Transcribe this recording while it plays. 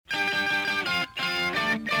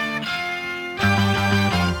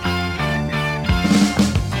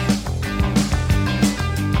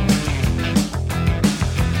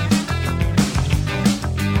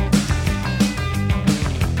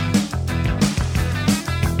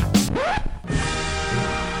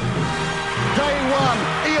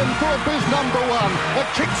for biz number one. A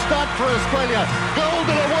kickstart for Australia. Gold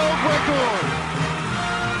and a world record.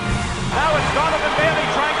 Now it's Donovan Bailey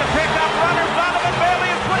trying to pick up runners. Donovan Bailey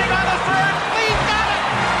is putting on the third. He's got it!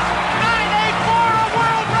 9.84, a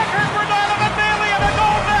world record for Donovan Bailey and a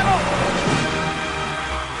gold medal.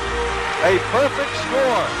 A perfect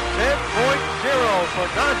score. 10.0 for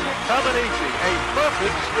Nadia Comaneci. A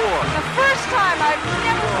perfect score. The first time I've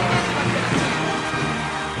never seen anyone get a team.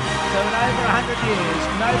 So in over 100 years,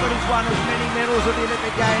 nobody's won as many medals at the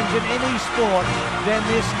Olympic Games in any sport than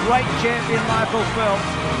this great champion Michael Phelps.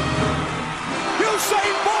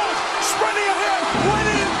 Usain Bolt sprinting ahead,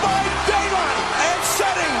 winning by daylight and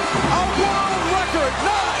setting a world record,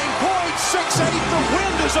 9.68. The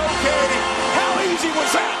wind is okay. How easy was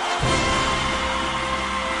that?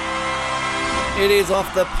 It is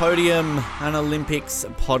Off the Podium, an Olympics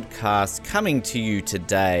podcast, coming to you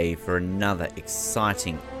today for another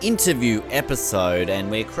exciting interview episode, and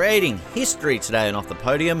we're creating history today on Off the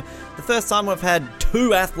Podium. The first time we've had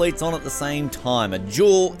two athletes on at the same time, a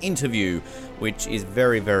dual interview, which is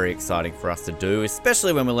very, very exciting for us to do,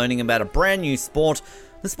 especially when we're learning about a brand new sport,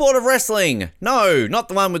 the sport of wrestling. No, not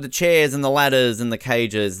the one with the chairs and the ladders and the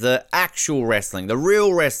cages, the actual wrestling, the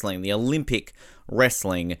real wrestling, the Olympic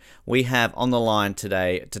wrestling. We have on the line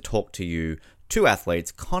today to talk to you two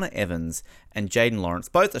athletes, Connor Evans and Jayden Lawrence,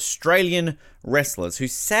 both Australian wrestlers who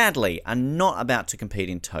sadly are not about to compete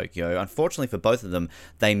in Tokyo. Unfortunately for both of them,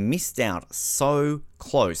 they missed out so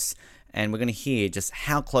close, and we're going to hear just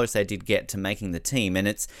how close they did get to making the team. And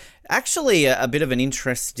it's actually a bit of an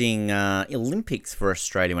interesting Olympics for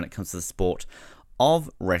Australia when it comes to the sport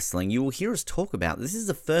of wrestling. You will hear us talk about this is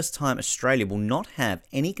the first time Australia will not have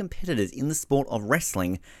any competitors in the sport of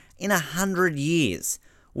wrestling in 100 years,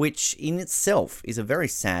 which in itself is a very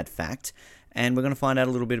sad fact, and we're going to find out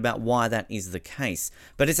a little bit about why that is the case.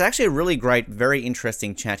 But it's actually a really great, very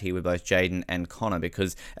interesting chat here with both Jayden and Connor,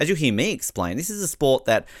 because as you'll hear me explain, this is a sport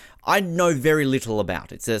that I know very little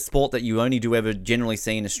about. It's a sport that you only do ever generally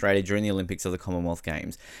see in Australia during the Olympics or the Commonwealth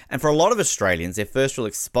Games. And for a lot of Australians, their first real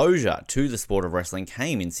exposure to the sport of wrestling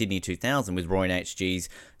came in Sydney 2000 with Roy and HG's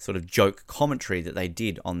sort of joke commentary that they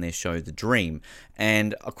did on their show, The Dream.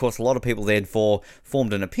 And of course, a lot of people therefore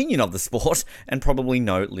formed an opinion of the sport and probably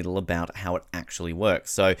know little about how it actually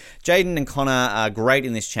works. So Jayden and Connor are great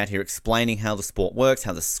in this chat here, explaining how the sport works,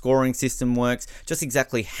 how the scoring system works, just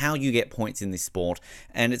exactly how you get points in this sport.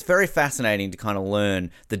 And it's very fascinating to kind of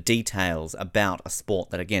learn the details about a sport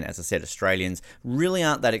that, again, as I said, Australians really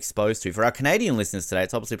aren't that exposed to. For our Canadian listeners today,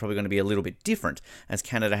 it's obviously probably going to be a little bit different, as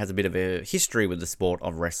Canada has a bit of a history with the sport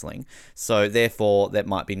of wrestling. So therefore, that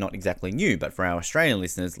might be not exactly new, but for our Australian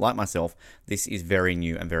listeners, like myself, this is very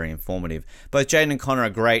new and very informative. Both Jayden and Connor are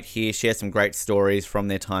great here, share some great stories from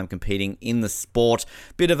their time competing in the sport.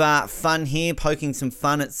 Bit of fun here, poking some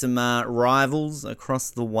fun at some rivals across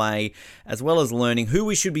the way, as well as learning who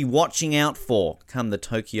we should be watching out for come the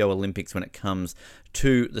Tokyo Olympics when it comes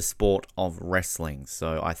to the sport of wrestling.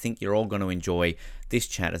 So I think you're all going to enjoy this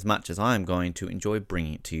chat as much as I am going to enjoy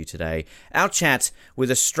bringing it to you today. Our chat with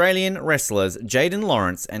Australian wrestlers Jayden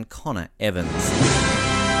Lawrence and Connor Evans.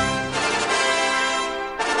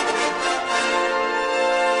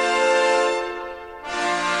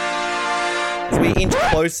 As we inch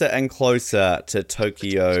closer and closer to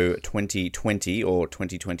Tokyo 2020 or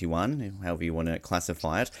 2021, however you want to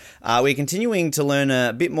classify it, we're continuing to learn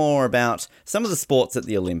a bit more about some of the sports at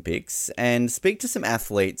the Olympics and speak to some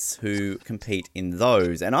athletes who compete in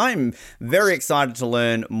those. And I'm very excited to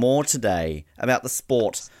learn more today about the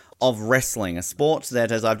sport of wrestling, a sport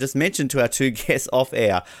that, as I've just mentioned to our two guests off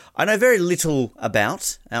air, I know very little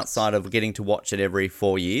about outside of getting to watch it every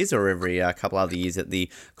 4 years or every couple other years at the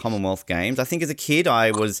Commonwealth Games. I think as a kid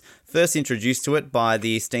I was first introduced to it by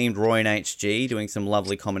the esteemed Roy and HG doing some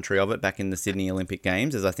lovely commentary of it back in the Sydney Olympic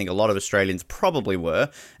Games, as I think a lot of Australians probably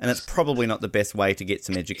were, and it's probably not the best way to get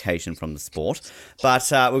some education from the sport.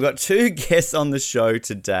 But we've got two guests on the show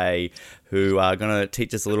today who are going to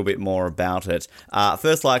teach us a little bit more about it.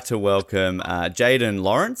 First, I'd like to welcome Jayden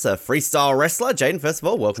Lawrence, a freestyle wrestler. Jayden, first of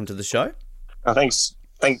all, welcome to the show. Thanks.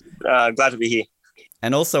 Glad to be here.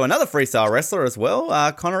 And also another freestyle wrestler as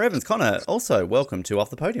well, Connor Evans. Connor, also welcome to Off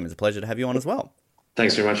the Podium. It's a pleasure to have you on as well.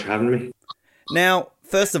 Thanks very much for having me. Now,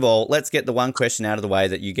 first of all, let's get the one question out of the way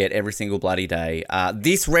that you get every single bloody day.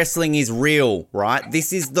 This wrestling is real, right?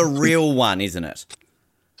 This is the real one, isn't it?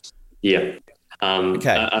 Yeah.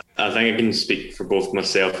 Okay. I think I can speak for both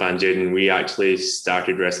myself and Jayden. We actually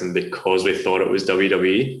started wrestling because we thought it was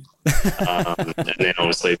WWE. And then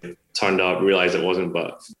obviously turned out, realised it wasn't,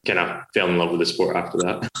 but kind of fell in love with the sport after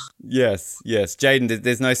that. Yes. Jayden,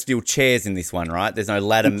 there's no steel chairs in this one, right? There's no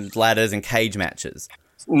ladders and cage matches.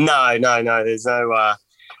 No. There's no.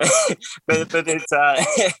 but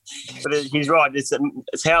he's right. It's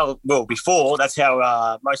how before that's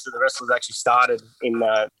how most of the wrestlers actually started in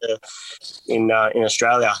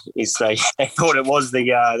Australia. Is they thought it was the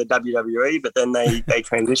WWE, but then they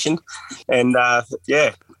transitioned, and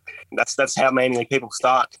that's how mainly people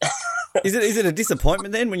start. Is it a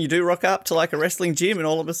disappointment then when you do rock up to like a wrestling gym and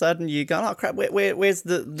all of a sudden you go, oh crap, where's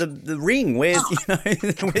the ring? Where's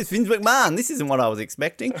where's Vince McMahon? This isn't what I was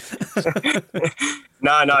expecting.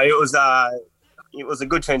 No, it was a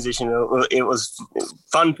good transition. It was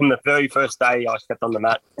fun from the very first day I stepped on the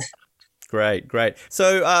mat. Great.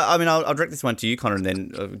 So, I'll direct this one to you, Connor, and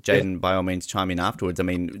then Jaden, by all means, chime in afterwards. I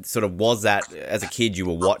mean, sort of was that, as a kid, you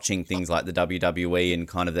were watching things like the WWE and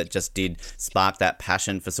kind of that just did spark that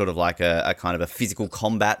passion for sort of like a kind of a physical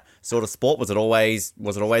combat sort of sport? Was it always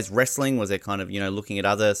wrestling? Was there kind of, looking at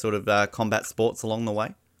other sort of combat sports along the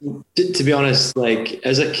way? To be honest, like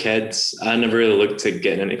as a kid, I never really looked to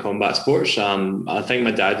getting into combat sports. I think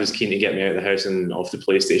my dad was keen to get me out of the house and off the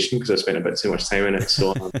PlayStation because I spent a bit too much time in it.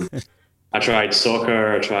 So I tried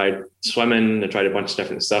soccer, I tried swimming, I tried a bunch of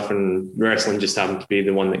different stuff, and wrestling just happened to be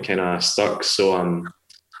the one that kind of stuck. So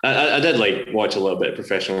I did like watch a little bit of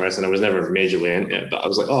professional wrestling. I was never majorly into it, but I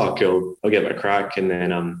was like, oh, cool, I'll give it a crack. And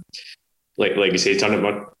then like you say, turned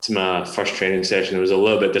up to my first training session. I was a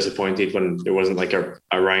little bit disappointed when there wasn't like a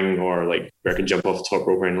ring or like where I could jump off the top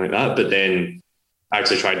rope or anything like that. But then I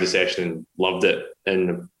actually tried the session and loved it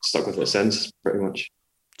and stuck with it since, pretty much.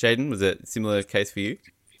 Jaden, was it a similar case for you?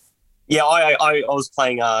 Yeah, I was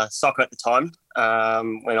playing soccer at the time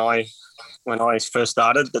when I first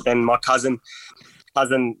started. But then my cousins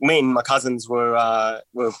were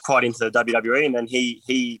quite into the WWE, and then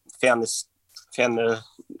he found a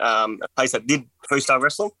place that did freestyle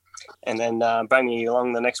wrestling, and then brought me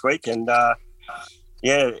along the next week. And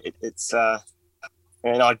it's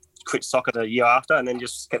and I quit soccer the year after, and then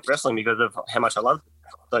just kept wrestling because of how much I loved it.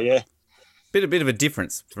 So yeah. Bit of a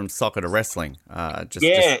difference from soccer to wrestling. Just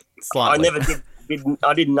I slightly. never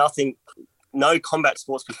did nothing, no combat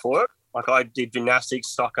sports before it. Like I did gymnastics,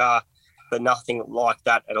 soccer, but nothing like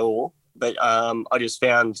that at all. But I just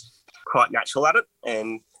found quite natural at it,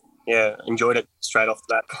 and enjoyed it straight off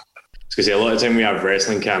the bat. Because a lot of the time we have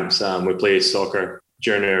wrestling camps, we play soccer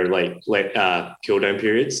during our cool down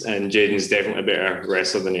periods, and Jaden's definitely a better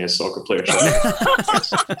wrestler than he is soccer player.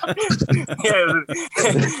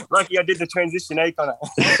 Lucky I did the transition, Connor.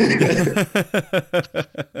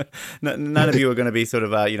 None of you are going to be sort of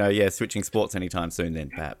switching sports anytime soon then,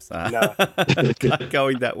 perhaps. No.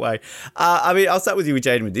 Going that way. I'll start with you,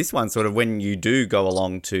 Jaden, with this one. Sort of when you do go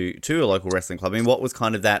along to a local wrestling club, I mean, what was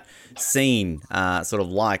kind of that scene sort of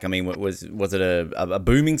like? I mean, was it a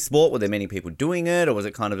booming sport? Were there many people doing it? Or was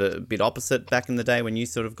it kind of a bit opposite back in the day when you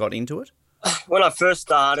sort of got into it? When I first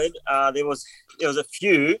started, there was a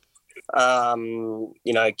few,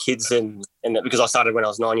 kids and because I started when I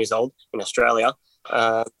was 9 years old in Australia.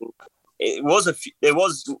 I reckon there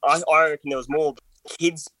was more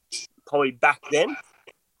kids probably back then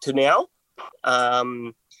to now,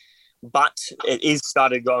 but it is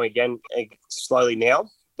started growing again slowly now.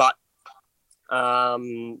 But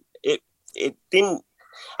it didn't.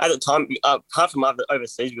 At the time, apart from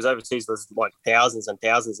overseas, because overseas there's like thousands and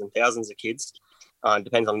thousands and thousands of kids.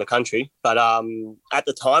 Depends on the country. But at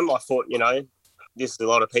the time, I thought, this is a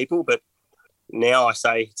lot of people. But now I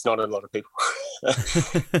say it's not a lot of people.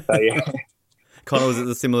 So, yeah. Connor, was it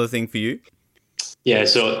a similar thing for you? Yeah,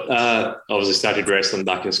 so obviously started wrestling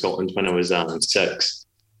back in Scotland when I was 6.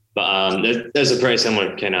 But there's a pretty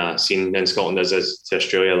similar kind of scene in Scotland as to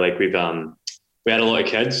Australia. Like we had a lot of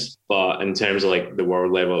kids, but in terms of like the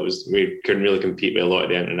world level, we couldn't really compete with a lot of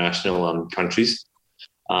the international countries.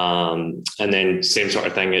 And then same sort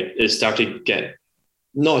of thing, it started to get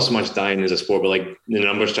not so much dying as a sport, but like the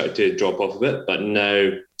numbers started to drop off a bit. But now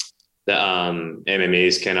that MMA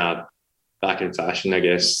is kind of back in fashion, I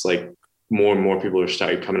guess, like more and more people have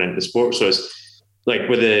started coming into the sport. So it's like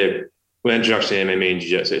with the introduction to MMA and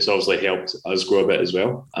jiu-jitsu, it's obviously helped us grow a bit as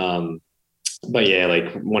well. But yeah,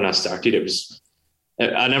 like when I started,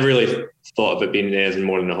 I never really thought of it being anything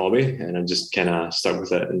more than a hobby, and I just kind of stuck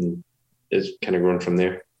with it, and it's kind of grown from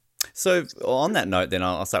there. So on that note, then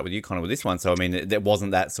I'll start with you, Connor, with this one. So I mean, there wasn't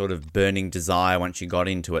that sort of burning desire once you got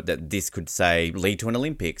into it that this could say lead to an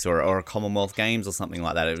Olympics or a Commonwealth Games or something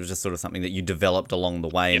like that. It was just sort of something that you developed along the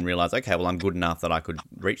way and realized, okay, well, I'm good enough that I could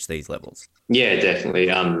reach these levels. Yeah, definitely.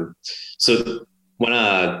 So when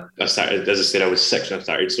I started, as I said, I was 6 when I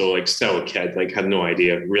started, so like still a kid, like had no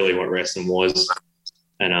idea really what wrestling was.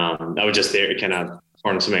 And I was just there to kind of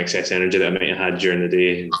earn some excess energy that I might have had during the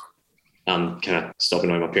day. kind of stop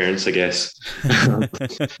annoying my parents, I guess.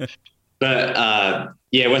 But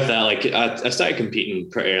yeah, with that, like I started competing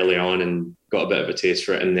pretty early on and got a bit of a taste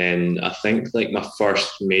for it. And then I think like my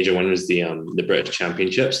first major one was the British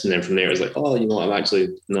Championships. And then from there, it was like, oh, you know what, I'm actually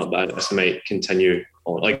not bad at this. I might continue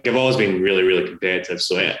on. Like I've always been really, really competitive.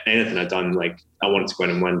 So anything I've done, like I wanted to go in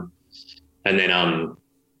and win. And then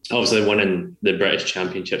obviously winning the British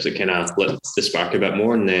Championships, it kind of lit the spark a bit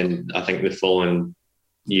more. And then I think the following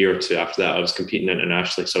year or two after that, I was competing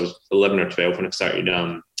internationally. So I was 11 or 12 when I started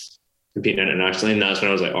competing internationally, and that's when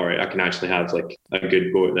I was like, all right, I can actually have like a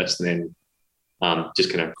good go at this, and then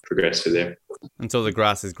just kind of progress through there. Until the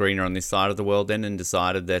grass is greener on this side of the world then, and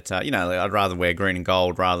decided that, I'd rather wear green and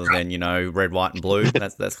gold rather than, red, white and blue.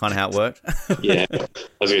 That's kind of how it worked. Yeah. I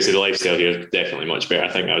was going to say the lifestyle here is definitely much better. I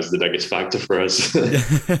think that was the biggest factor for us.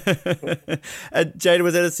 Jada,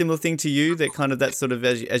 was that a similar thing to you, that kind of that sort of,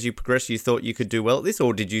 as you progressed, you thought you could do well at this,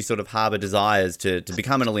 or did you sort of harbour desires to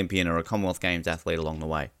become an Olympian or a Commonwealth Games athlete along the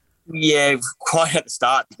way? Yeah, quite at the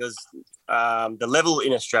start, because the level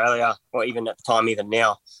in Australia, or even at the time, even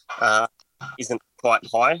now, isn't quite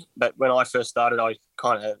high. But when I first started, I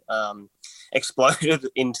kind of exploded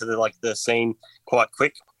into the scene quite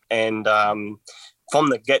quick. And from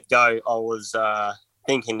the get-go, I was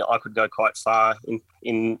thinking I could go quite far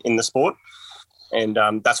in the sport. And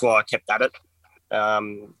that's why I kept at it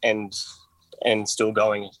and still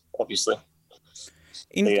going, obviously.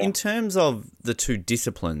 In terms of the two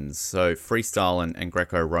disciplines, so freestyle and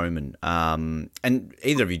Greco-Roman, and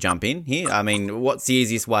either of you jump in here, I mean, what's the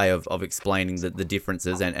easiest way of explaining the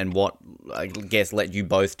differences and what, I guess, led you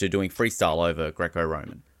both to doing freestyle over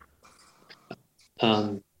Greco-Roman?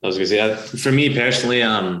 I was going to say, for me personally,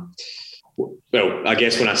 well, I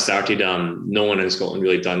guess when I started, no one in Scotland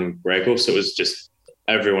really done Greco, so it was just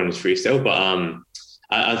everyone was freestyle, but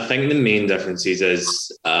I think the main difference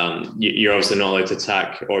is you're obviously not allowed to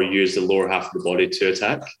attack or use the lower half of the body to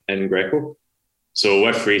attack in Greco. So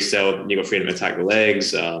with freestyle, you've got freedom to attack the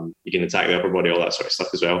legs, you can attack the upper body, all that sort of stuff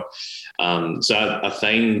as well. So I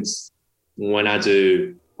find when I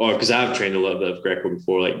do, or because I've trained a little bit of Greco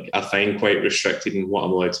before, like I find quite restricted in what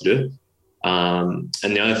I'm allowed to do. And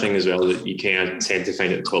the other thing as well that you can tend to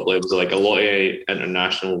find at the top levels, like a lot of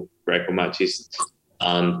international Greco matches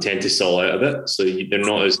tend to stall out a bit, so they're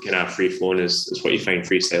not as kind of free flowing as what you find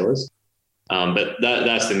freestyle is. But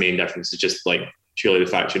that's the main difference. It's just like purely the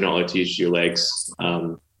fact you're not allowed to use your legs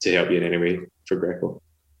to help you in any way for Greco.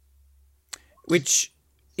 Which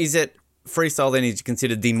is it? Freestyle then is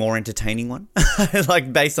considered the more entertaining one,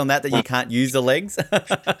 like based on that you can't use the legs.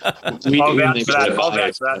 I'll vouch for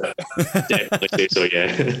that. Definitely say so,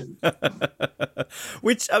 yeah.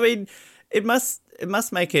 Which, I mean, it must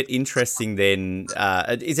make it interesting then.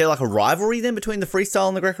 Is there like a rivalry then between the freestyle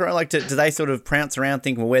and the Greco? Like, do they sort of prounce around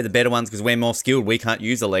thinking, well, we're the better ones because we're more skilled, we can't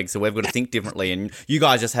use the legs, so we've got to think differently, and you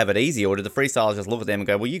guys just have it easy? Or do the freestylers just look at them and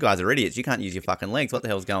go, well, you guys are idiots, you can't use your fucking legs, what the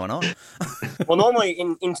hell's going on? Well, normally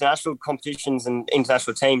in international competitions and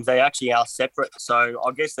international teams, they actually are separate. So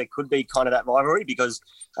I guess there could be kind of that rivalry because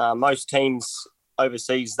most teams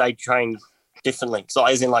overseas, they train differently. So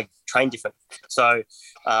as in like train different. So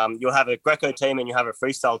you'll have a Greco team and you have a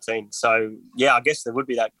freestyle team. So yeah, I guess there would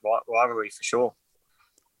be that rivalry for sure.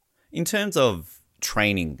 In terms of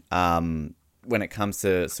training, when it comes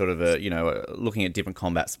to sort of looking at different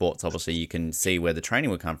combat sports, obviously you can see where the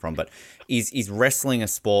training would come from. But is wrestling a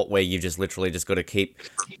sport where you've just literally just got to keep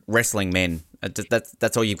wrestling men?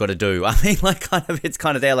 That's all you've got to do. I mean, like, kind of, it's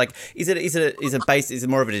kind of there. Like, is it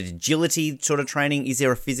more of an agility sort of training? Is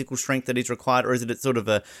there a physical strength that is required, or is it sort of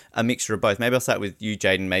a mixture of both? Maybe I'll start with you,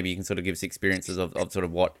 Jaden. Maybe you can sort of give us experiences of sort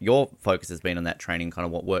of what your focus has been on that training, kind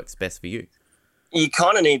of what works best for you. You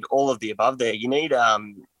kind of need all of the above there. You need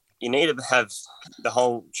to have the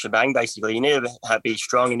whole shebang, basically. You need to be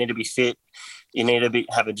strong. You need to be fit. You need to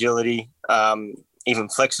have agility, even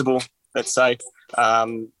flexible, let's say,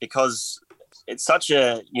 because it's such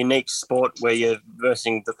a unique sport where you're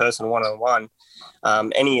versing the person one-on-one.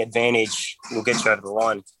 Any advantage will get you over the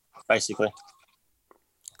line, basically.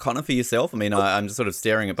 Connor, for yourself, I mean, I'm just sort of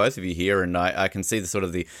staring at both of you here, and I can see the sort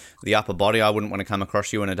of the upper body. I wouldn't want to come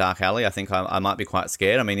across you in a dark alley. I think I might be quite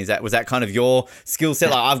scared. I mean, was that kind of your skill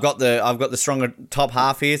set? Like, I've got the stronger top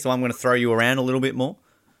half here, so I'm going to throw you around a little bit more.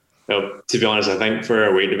 Well, to be honest, I think for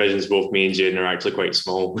our weight divisions, both me and Jaden are actually quite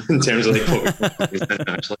small in terms of like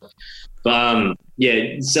actually. But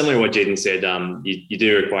yeah, similar to what Jaden said, you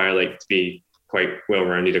do require like to be quite well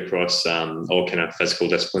rounded across all kind of physical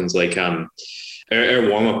disciplines. Like our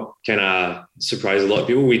warm-up kind of surprised a lot of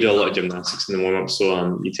people. We do a lot of gymnastics in the warm-up,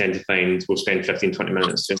 so you tend to find we'll spend 15-20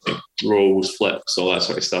 minutes doing like rolls, flips, all that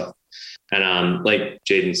sort of stuff. And like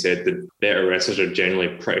Jaden said, the better wrestlers are generally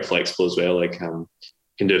pretty flexible as well. Like can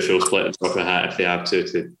do a full split and drop a hat if they have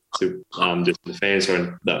to do defense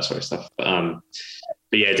or that sort of stuff.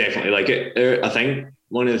 But yeah, definitely. Like I think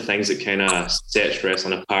one of the things that kind of sets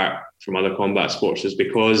wrestling apart from other combat sports is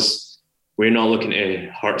because we're not looking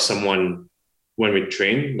to hurt someone when we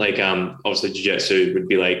train. Like obviously jiu-jitsu would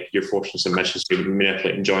be like you're forcing submissions, so you're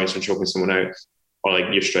manipulating joints and choking someone out, or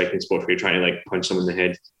like your striking sport where you're trying to like punch someone in the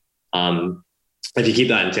head. If you keep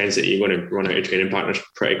that intensity, you're going to run out of training partners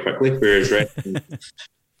pretty quickly. Whereas wrestling,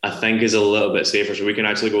 I think, is a little bit safer. So we can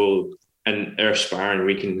actually go in our sparring,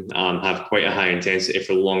 we can have quite a high intensity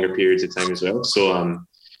for longer periods of time as well. So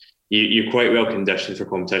you're quite well conditioned for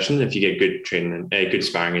competition if you get good training, good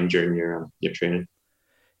sparring in during your training.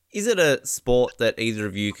 Is it a sport that either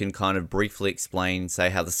of you can kind of briefly explain, say,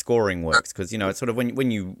 how the scoring works? Because, it's sort of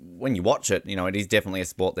when you watch it, it is definitely a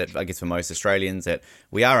sport that I guess for most Australians that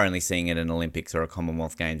we are only seeing it in Olympics or a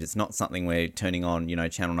Commonwealth Games. It's not something we're turning on,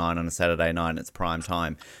 Channel 9 on a Saturday night and it's prime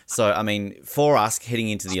time. So, I mean, for us heading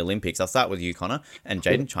into the Olympics, I'll start with you, Connor, and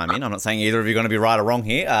Jaden, chime in. I'm not saying either of you are going to be right or wrong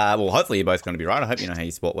here. Well, hopefully you're both going to be right. I hope you know how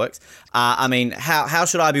your sport works. I mean, how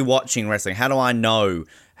should I be watching wrestling? How do I know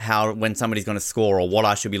when somebody's going to score or what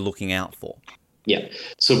I should be looking out for? Yeah,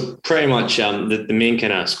 so pretty much the main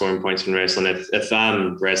kind of scoring points in wrestling, if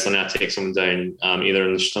I'm wrestling, I take someone down either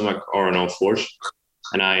in the stomach or on all fours,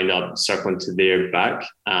 and I end up circling to their back,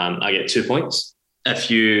 I get 2 points. If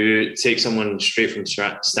you take someone straight from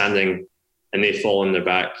standing and they fall on their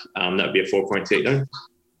back, that would be a 4-point takedown.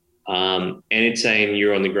 Anytime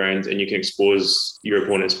you're on the ground and you can expose your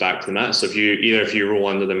opponent's back to the mat, so if you roll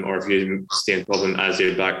under them or if you stay on top of them as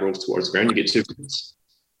their back rolls towards the ground, you get 2 points.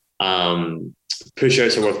 Push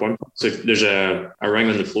outs are worth 1 point. So if there's a ring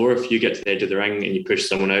on the floor, if you get to the edge of the ring and you push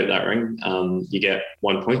someone out that ring, you get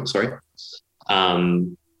 1 point.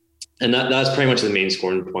 And that's pretty much the main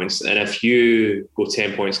scoring points. And if you go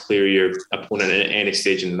 10 points clear your opponent at any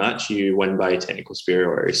stage in the match, you win by technical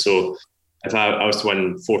superiority. So if I was to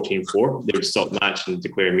win 14-4, they would stop the match and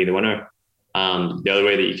declare me the winner. The other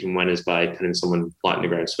way that you can win is by pinning someone flat on the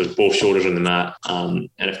ground. So it's both shoulders on the mat. And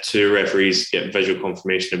if 2 referees get visual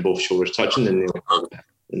confirmation of both shoulders touching, then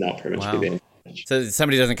that'll pretty much be the end. So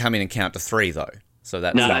somebody doesn't come in and count to 3, though? So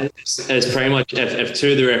that's it's pretty much if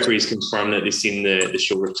 2 of the referees confirm that they've seen the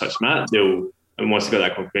shoulders touch mat, and once they got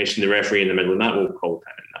that confirmation, the referee in the middle of the mat will call the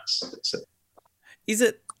pin, and that's it. Is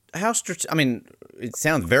it I mean, it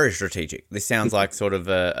sounds very strategic. This sounds like sort of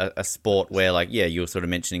a sport where, like, yeah, you're sort of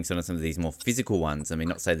mentioning some of these more physical ones. I mean,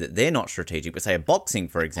 not say that they're not strategic, but say a boxing,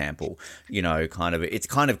 for example, it's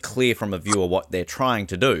kind of clear from a viewer what they're trying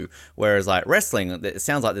to do. Whereas like wrestling, it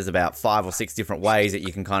sounds like there's about 5 or 6 different ways that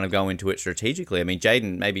you can kind of go into it strategically. I mean,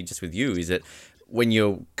 Jaden, maybe just with you, is it when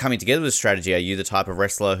you're coming together with strategy, are you the type of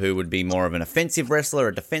wrestler who would be more of an offensive wrestler,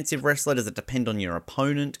 a defensive wrestler? Does it depend on your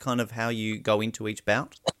opponent, kind of how you go into each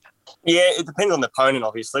bout? Yeah, it depends on the opponent,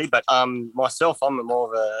 obviously. But myself, I'm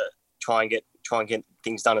more of a try and get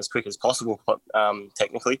things done as quick as possible,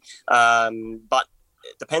 technically. But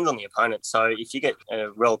it depends on the opponent. So if you get a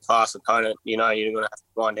world-class opponent, you're going to have to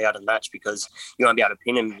grind out a match because you won't be able to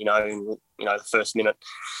pin him, in the first minute.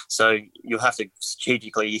 So you'll have to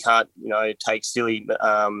strategically. You can't, take silly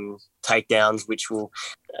takedowns, which will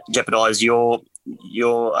jeopardise your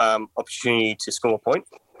opportunity to score a point.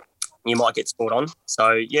 You might get scored on.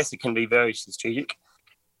 So, yes, it can be very strategic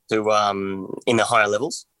in the higher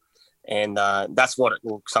levels. And that's what it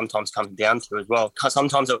will sometimes come down to as well.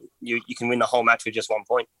 Sometimes you can win the whole match with just 1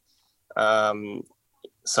 point.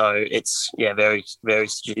 So it's, very, very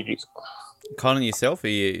strategic. Colin, yourself, are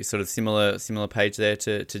you sort of similar page there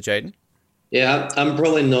to Jaden? Yeah, I'm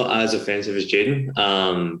probably not as offensive as Jaden.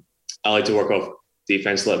 I like to work off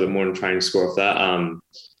defense a little bit more and try and score off that.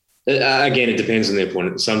 Again, it depends on the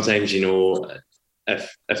opponent. Sometimes,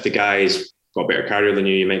 if the guy's got better cardio than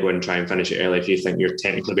you, you might go and try and finish it early if you think you're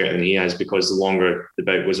technically better than he has, because the longer the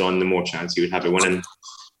bout goes on, the more chance you would have of winning.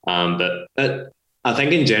 But I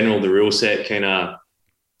think in general, the rule set kind of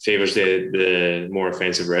favours the more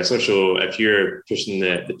offensive wrestler. So if you're pushing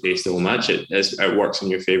the pace the whole match, it works in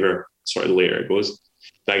your favour sort of the later it goes.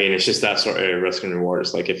 But again, it's just that sort of risk and reward.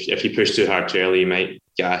 It's like if you push too hard too early, you might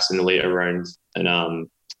gas in the later round, and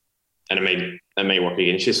it might work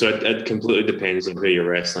against you. So it completely depends on who you're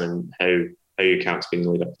wrestling and how you count being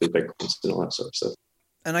lead up to the big points and all that sort of stuff.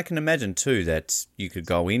 And I can imagine too that you could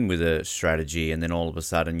go in with a strategy and then all of a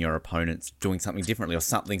sudden your opponent's doing something differently or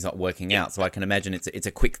something's not working out. So I can imagine it's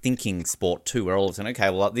a quick thinking sport too, where all of a sudden,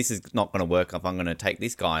 okay, well, this is not going to work if I'm going to take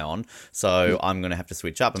this guy on, so I'm going to have to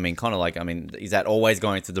switch up. I mean, is that always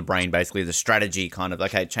going through the brain, basically the strategy kind of,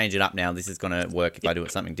 okay, change it up now, this is going to work if I do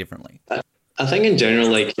it something differently? I think in general,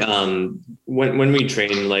 like when we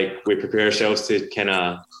train, like we prepare ourselves to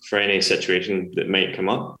for any situation that might come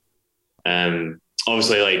up.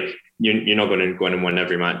 Obviously, like you're not going to go in and win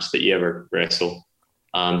every match that you ever wrestle.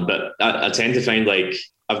 But I tend to find like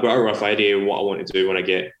I've got a rough idea of what I want to do when I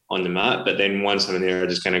get on the mat. But then once I'm in there, I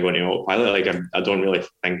just kind of go into autopilot. Like I don't really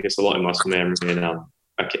think. It's a lot of muscle memory, and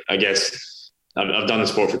I guess I've done the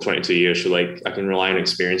sport for 22 years, so like I can rely on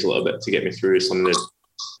experience a little bit to get me through some of the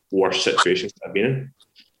worst situations I've been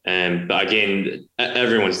in. But again,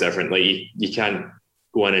 everyone's different. Like you can't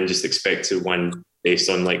go in and just expect to win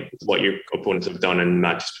based on like what your opponents have done in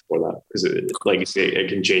matches before that, because like you say, it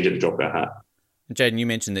can change at the drop of a hat. Jaden, you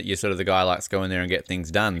mentioned that you're sort of the guy who likes to go in there and get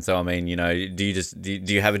things done. So I mean, you know, do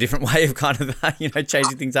you have a different way of kind of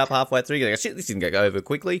changing things up halfway through? You go, shit, this didn't go over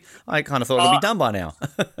quickly. I kind of thought it'd be done by now.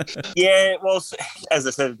 Yeah, well, as I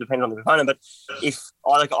said, it depends on the opponent. But if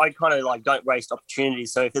I kind of like don't waste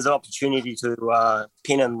opportunities. So if there's an opportunity to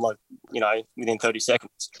pin him, like within 30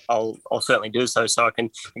 seconds, I'll certainly do so. So I can,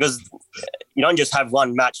 because you don't just have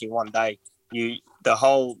one match in one day.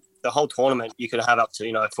 The whole tournament, you could have up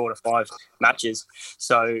to 4 to 5 matches.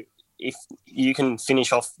 So if you can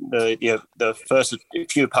finish off the first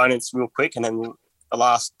few opponents real quick, and then the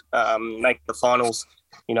last make the finals,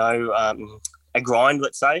 a grind,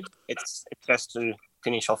 let's say, it's best to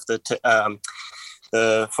finish off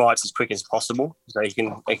the fights as quick as possible, so you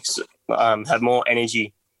can have more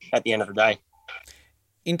energy at the end of the day.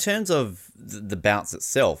 In terms of the bouts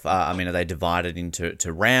itself, are they divided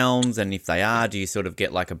into rounds? And if they are, do you sort of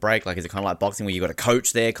get like a break? Like, is it kind of like boxing where you got a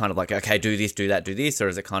coach there, kind of like, okay, do this, do that, do this? Or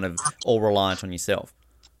is it kind of all reliant on yourself?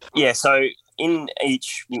 Yeah, so in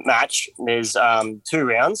each match, there's 2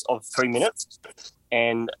 rounds of 3 minutes,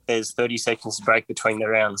 and there's 30 seconds break between the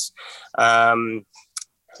rounds.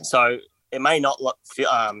 So it may not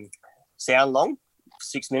sound long,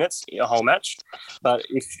 6 minutes, a whole match, but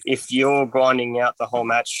if you're grinding out the whole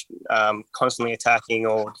match, constantly attacking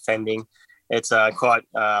or defending, it's quite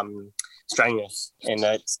strenuous. And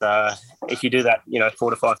it's if you do that 4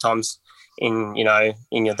 to 5 times in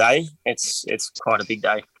your day, it's quite a big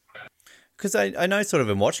day. Because I know sort of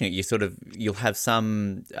in watching it, you'll have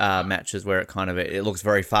some matches where it looks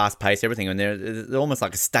very fast paced, everything, and they're almost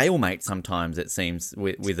like a stalemate sometimes, it seems,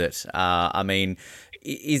 with it.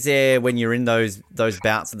 Is there, when you're in those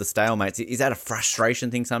bouts of the stalemates, is that a frustration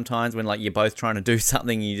thing sometimes when like you're both trying to do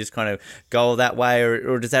something and you just kind of go that way,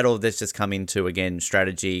 or does that all this just come into, again,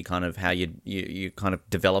 strategy, kind of how you kind of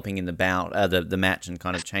developing in the bout, the match, and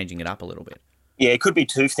kind of changing it up a little bit? Yeah, it could be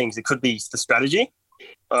 2 things. It could be the strategy,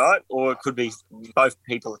 all right, or it could be both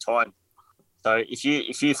people are tired. So if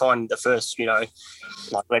you find the first,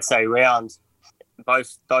 like let's say round,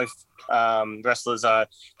 both wrestlers are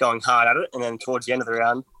going hard at it, and then towards the end of the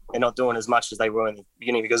round, they're not doing as much as they were in the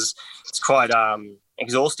beginning because it's quite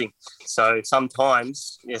exhausting. So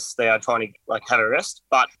sometimes, yes, they are trying to like have a rest,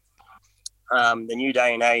 but the new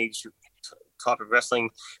day and age type of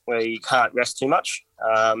wrestling where you can't rest too much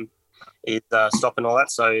is stopping all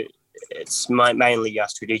that. So it's mainly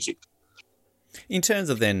strategic. In terms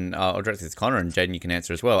of then, I'll direct this to Connor, and Jaden, you can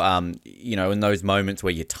answer as well. In those moments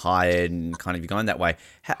where you're tired and kind of you're going that way,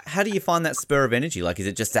 how do you find that spur of energy? Like, is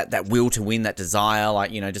it just that will to win, that desire,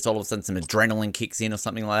 like, just all of a sudden some adrenaline kicks in or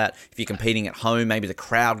something like that? If you're competing at home, maybe the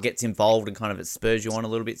crowd gets involved and kind of it spurs you on a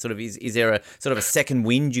little bit. Sort of, is there a sort of a second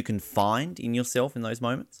wind you can find in yourself in those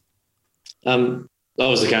moments?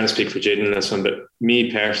 Obviously, I can't speak for Jaden in this one, but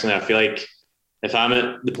me personally, I feel like if I'm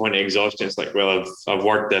at the point of exhaustion, it's like, well, I've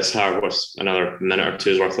worked this hard. What's another minute or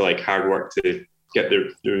two's worth of like hard work to get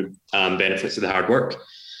the benefits of the hard work?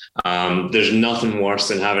 There's nothing worse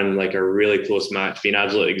than having like a really close match, being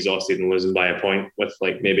absolutely exhausted and losing by a point with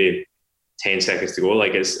like maybe 10 seconds to go.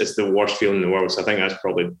 Like it's the worst feeling in the world. So I think that's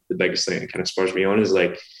probably the biggest thing that kind of spurs me on, is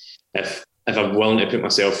like if I'm willing to put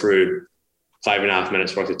myself through 5.5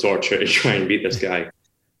 minutes worth of torture to try and beat this guy,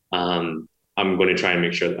 I'm going to try and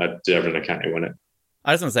make sure that I do everything I can to win it.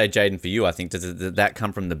 I just want to say, Jaden, for you, I think, does that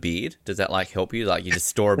come from the beard? Does that like help you? Like you just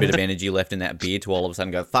store a bit of energy left in that beard to all of a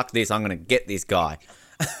sudden go, fuck this, I'm going to get this guy.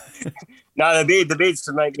 No, the beard's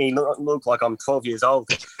to make me look like I'm 12 years old.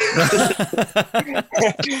 So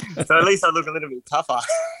at least I look a little bit tougher.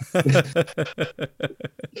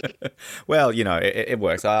 Well, it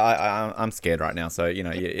works. I'm scared right now, so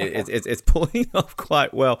it's pulling off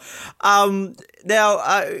quite well.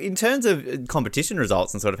 Now, in terms of competition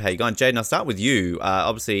results and sort of how you're going, Jayden, I'll start with you.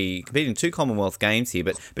 Obviously, competing in 2 Commonwealth Games here,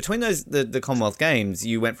 but between those the Commonwealth Games,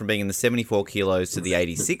 you went from being in the 74 kilos to the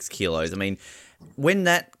 86 kilos. I mean, when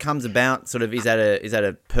that comes about, sort of, is that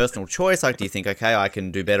a personal choice? Like, do you think, okay, I can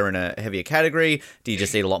do better in a heavier category? Do you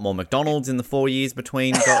just eat a lot more McDonald's in the 4 years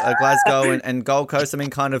between Glasgow and Gold Coast? I mean,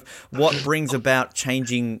 kind of, what brings about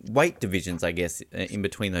changing weight divisions, I guess, in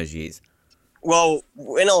between those years? Well,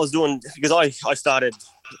 when I was doing, because I started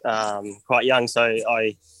quite young, so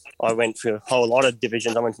I went through a whole lot of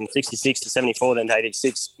divisions. I went from 66 to 74, then to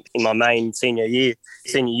 86 in my main senior years,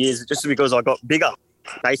 just because I got bigger.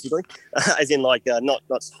 Basically, as in like not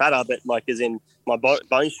fatter, but like as in my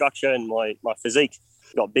bone structure and my physique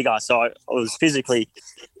got bigger. So I was physically,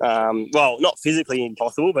 not physically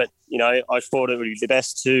impossible, but I thought it would be the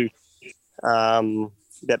best to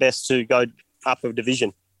go up a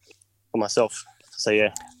division for myself. So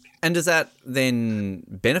yeah. And does that then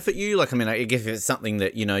benefit you? Like, I mean, I guess it's something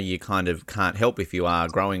that, you kind of can't help if you are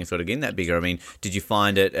growing and sort of getting that bigger. I mean, did you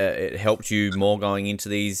find it helped you more going into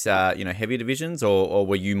these, heavier divisions, or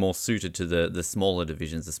were you more suited to the smaller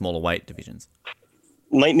divisions, the smaller weight divisions?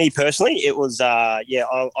 Me personally, it was, I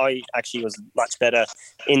actually was much better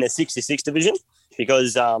in the 66 division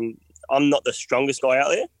because I'm not the strongest guy out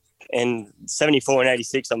there. And 74 and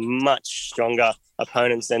 86 are much stronger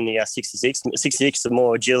opponents than the 66. 66 are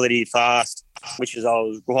more agility, fast, which is I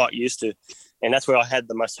was quite used to. And that's where I had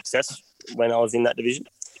the most success when I was in that division.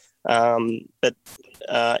 But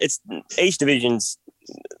it's each division's,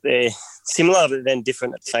 they're similar but then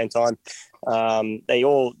different at the same time. They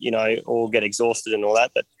all get exhausted and all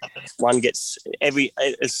that, but one gets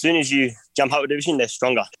as soon as you jump up a division, they're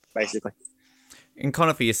stronger, basically. And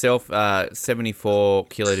kind of for yourself, 74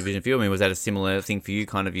 kilo division for you, I mean, was that a similar thing for you?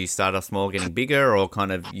 Kind of you start off small, getting bigger, or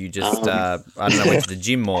kind of you just, went to the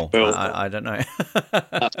gym more? Well, I don't know.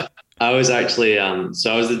 I was actually,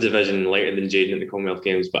 so I was the division later than Jayden at the Commonwealth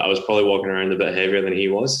Games, but I was probably walking around a bit heavier than he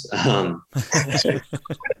was. So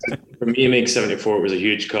for me to make 74, it was a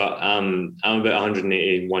huge cut. I'm about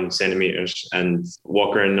 181 centimeters and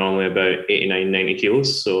walk around normally about 89, 90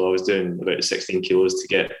 kilos. So I was doing about 16 kilos to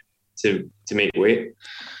get to make weight.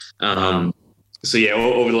 So yeah,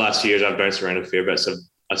 over the last few years, I've bounced around a fair bit. So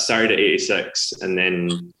I started at 86 and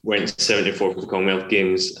then went to 74 for the Commonwealth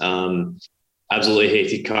Games. Absolutely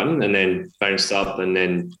hated cutting and then bounced up. And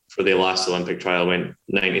then for the last Olympic trial, went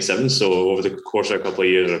 97. So over the course of a couple of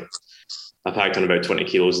years, I packed on about 20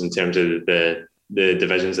 kilos in terms of the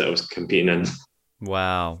divisions that I was competing in.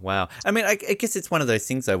 Wow. I mean, I guess it's one of those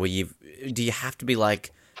things though, where do you have to be like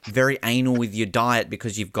very anal with your diet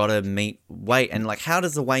because you've got to meet weight? And like, how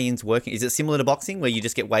does the weigh-ins work? Is it similar to boxing where you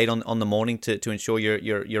just get weighed on the morning to ensure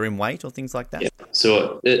you're in weight or things like that? Yeah.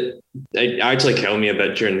 So it actually killed me a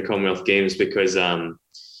bit during the Commonwealth Games because in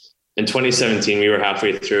 2017 we were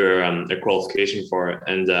halfway through our qualification for it,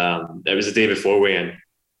 and it was the day before weigh-in,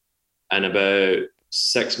 and about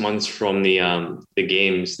 6 months from the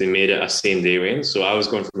games, they made it a same day weigh-in. So I was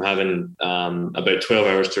going from having about 12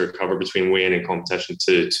 hours to recover between weigh-in and competition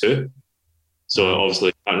to 2. So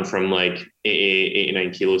obviously cutting from like 88,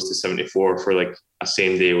 89 kilos to 74 for like a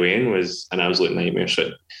same day weigh-in was an absolute nightmare.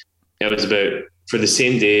 So it was about, for the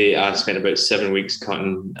same day, I spent about 7 weeks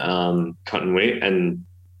cutting weight, and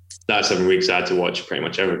that 7 weeks I had to watch pretty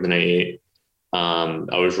much everything I ate.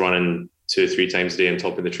 I was running 2 or 3 times a day on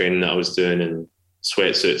top of the training that I was doing, and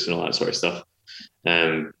sweatsuits and all that sort of stuff.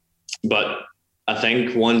 But I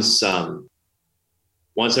think once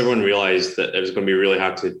everyone realized that it was going to be really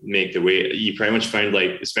hard to make the weight, you pretty much found,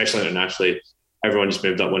 like, especially internationally, everyone just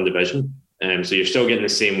moved up one division. So you're still getting the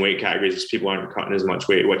same weight categories, just people aren't cutting as much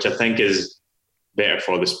weight, which I think is better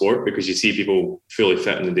for the sport because you see people fully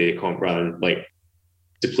fit in the day comp rather than like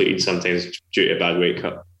depleted sometimes due to a bad weight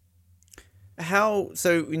cut.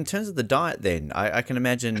 So in terms of the diet then, I can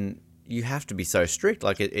imagine you have to be so strict.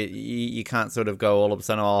 Like you can't sort of go all of a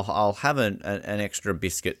sudden, I'll have an extra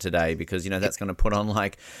biscuit today because, that's going to put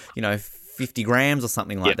on 50 grams or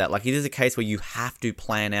something like that. Like, it is a case where you have to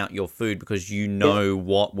plan out your food because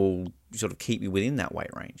what will sort of keep you within that weight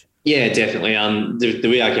range. Yeah, definitely. The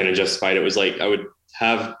way I kind of justified it was like, I would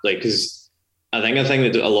have because I think a thing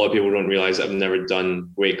that a lot of people don't realize that I've never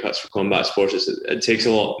done weight cuts for combat sports is it takes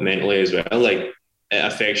a lot mentally as well. Like, it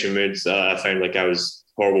affects your moods. I found like I was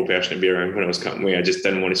a horrible person to be around when I was cutting weight. I just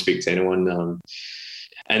didn't want to speak to anyone.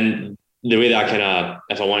 And the way that I kind of,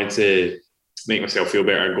 if I wanted to make myself feel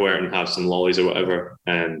better, go out and have some lollies or whatever,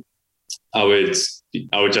 I would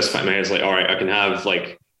justify my head as like, all right, I can have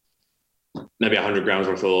like maybe 100 grams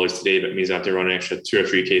worth of lollies today, but it means I have to run an extra 2 or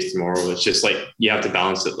 3 Ks tomorrow. It's just like, you have to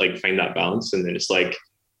balance it, like find that balance. And then it's like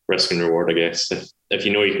risk and reward, I guess. If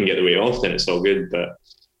you know you can get the weight off, then it's all good. But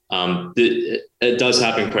it does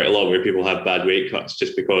happen quite a lot where people have bad weight cuts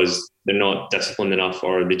just because they're not disciplined enough,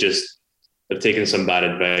 or they've taken some bad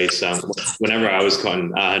advice. Whenever I was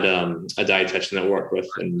cutting, I had a dietitian I worked with,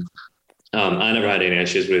 and I never had any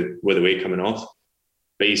issues with the weight coming off.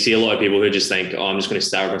 But you see a lot of people who just think, oh, I'm just going to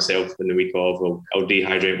starve myself in the week off. I'll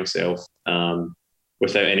dehydrate myself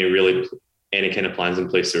without any kind of plans in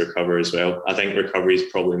place to recover as well. I think recovery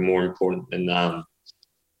is probably more important than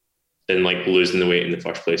like losing the weight in the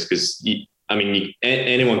first place. Because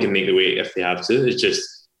anyone can make the weight if they have to. It's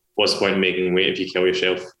just, what's the point in making weight if you kill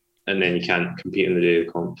yourself and then you can't compete in the day of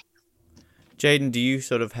the comp? Jaden, do you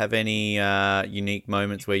sort of have any unique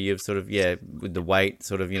moments where you've sort of, with the weight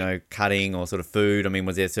sort of, cutting or sort of food? I mean,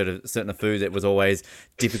 was there sort of certain food that was always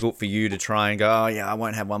difficult for you to try and go, oh yeah, I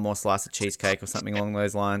won't have one more slice of cheesecake or something along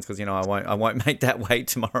those lines because, I won't make that weight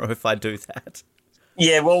tomorrow if I do that?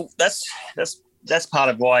 Yeah, well, that's part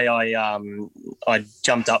of why I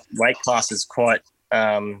jumped up weight classes quite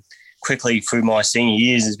quickly through my senior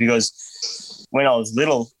years, is because when I was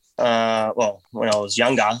little, when I was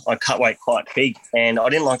younger, I cut weight quite big, and I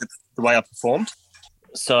didn't like the way I performed.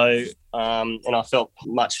 So, and I felt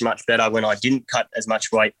much, much better when I didn't cut as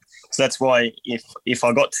much weight. So that's why if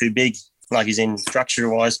I got too big, like as in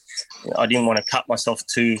structure-wise, I didn't want to cut myself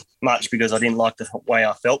too much because I didn't like the way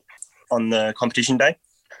I felt on the competition day.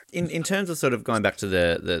 In terms of sort of going back to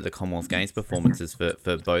the Commonwealth Games performances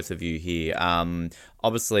for both of you here,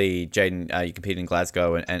 obviously, Jaden, you competed in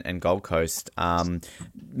Glasgow and Gold Coast,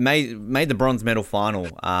 made the bronze medal final,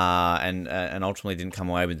 and ultimately didn't come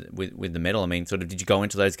away with the medal. I mean, sort of, did you go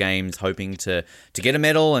into those games hoping to get a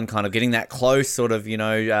medal and kind of getting that close? Sort of,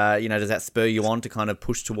 does that spur you on to kind of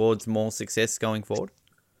push towards more success going forward?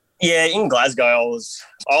 Yeah, in Glasgow, I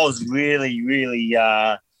was really, really.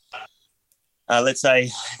 Let's say,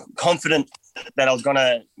 confident that I was going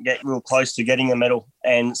to get real close to getting a medal.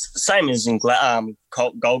 And same as in Gold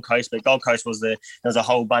Coast, but Gold Coast there's a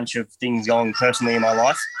whole bunch of things going personally in my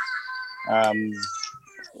life. I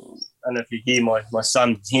don't know if you hear my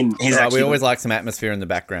son, he's actually... We always like some atmosphere in the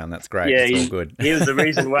background. That's great. Yeah, it's all good. He was the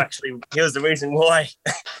reason why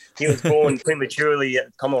he was born prematurely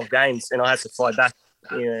at Commonwealth Games, and I had to fly back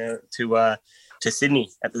to Sydney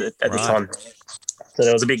at the time. So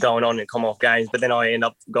there was a bit going on in Commonwealth Games, but then I ended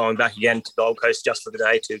up going back again to Gold Coast just for the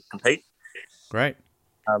day to compete. Great.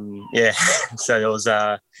 So there was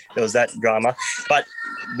that drama. But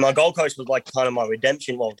my Gold Coast was like kind of my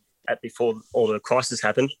redemption. Well, before all the crisis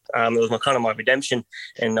happened, it was my redemption,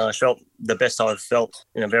 and I felt the best I've felt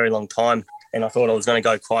in a very long time. And I thought I was going to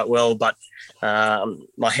go quite well, but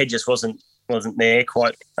my head just wasn't there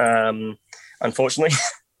quite, unfortunately.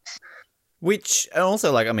 Which, and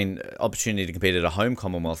also, opportunity to compete at a home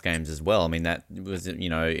Commonwealth Games as well. I mean, that was, a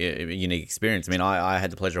unique experience. I mean, I had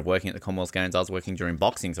the pleasure of working at the Commonwealth Games. I was working during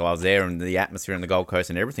boxing, so I was there, and the atmosphere in the Gold Coast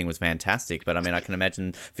and everything was fantastic. But, I mean, I can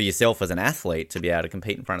imagine for yourself as an athlete to be able to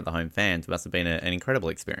compete in front of the home fans must have been an incredible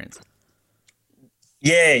experience.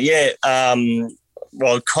 Yeah.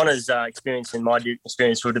 Well, Connor's experience and my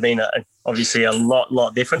experience would have been obviously a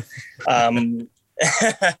lot different.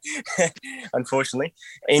 Unfortunately,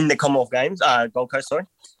 in the Commonwealth Games, Gold Coast, sorry.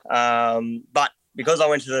 But because I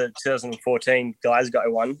went to the 2014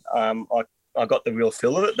 Glasgow one, I got the real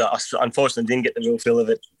feel of it. I unfortunately didn't get the real feel of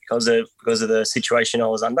it because of the situation I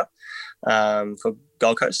was under for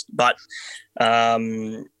Gold Coast. But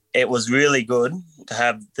it was really good to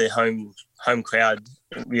have the home crowd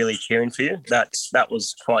really cheering for you. That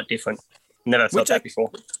was quite different. Never felt that before.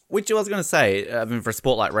 Which I was going to say, I mean, for a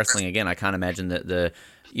sport like wrestling, again, I can't imagine that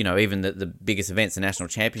even the biggest events, the national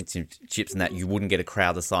championships and that, you wouldn't get a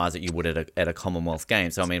crowd the size that you would at a Commonwealth game.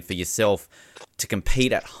 So, I mean, for yourself to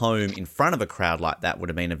compete at home in front of a crowd like that would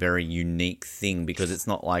have been a very unique thing, because it's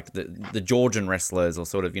not like the Georgian wrestlers or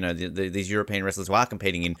sort of, these European wrestlers who are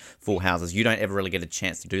competing in full houses. You don't ever really get a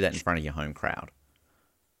chance to do that in front of your home crowd.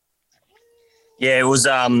 Yeah, it was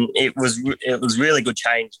really good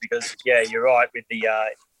change, because you're right with the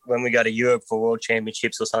when we go to Europe for World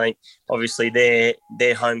Championships or something, obviously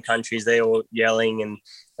their home countries, they're all yelling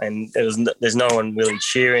and there's no one really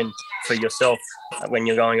cheering for yourself when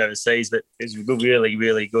you're going overseas. But it was really,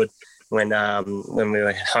 really good when we were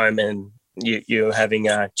at home and you're having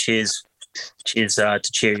cheers to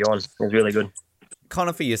cheer you on. It was really good.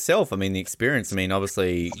 Connor, for yourself, I mean, the experience, I mean,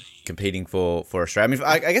 obviously competing for Australia. I mean,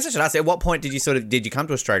 I guess I should ask, at what point did you come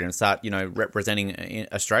to Australia and start, representing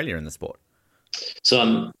Australia in the sport?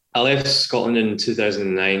 So I left Scotland in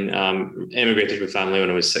 2009, emigrated with family when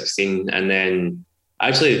I was 16, and then I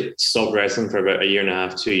actually stopped wrestling for about a year and a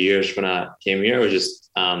half, 2 years when I came here. I was just,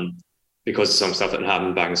 because of some stuff that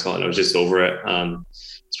happened back in Scotland, I was just over it. I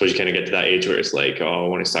suppose you kind of get to that age where it's like, I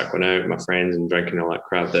want to start going out with my friends and drinking all that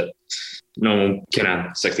crap that normal kind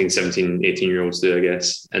of 16, 17, 18-year-olds do, I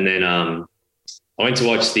guess. And then I went to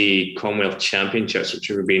watch the Commonwealth Championships, which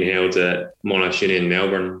were being held at Monash Uni in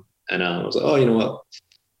Melbourne. And I was like, you know what?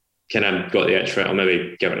 Kind of got the itch for it. I'll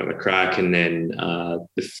maybe give it another crack. And then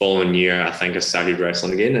the following year, I think I started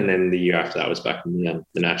wrestling again. And then the year after that, I was back in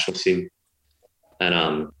the national team.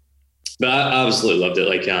 And but I absolutely loved it.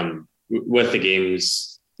 Like with the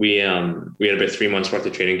games, we had about 3 months worth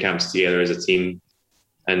of training camps together as a team.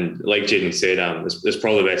 And like Jaden said, it's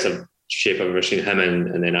probably the best shape I've ever seen him in.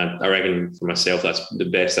 And then I reckon for myself, that's the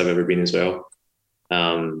best I've ever been as well.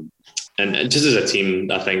 And just as a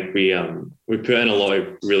team, I think we put in a lot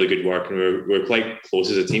of really good work, and we're quite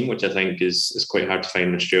close as a team, which I think is quite hard to find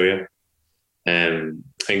in Australia. And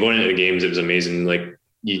going into the games, it was amazing. Like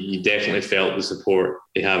you definitely felt the support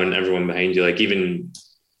they have and everyone behind you. Like even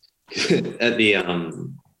at the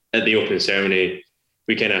opening ceremony,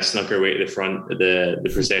 we kind of snuck our way to the front of the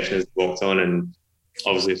procession as we walked on, and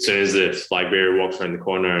obviously as soon as the flag bearer walked around the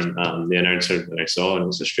corner and the announcer that I saw, and it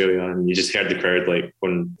was Australia, and you just heard the crowd like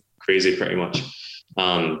going crazy pretty much.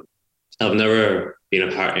 I've never been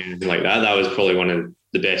a part of anything like that. That was probably one of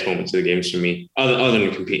the best moments of the games for me, other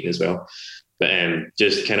than competing as well. But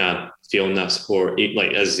just kind of feeling that support,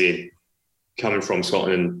 like as they coming from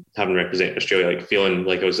Scotland and having represented Australia, like feeling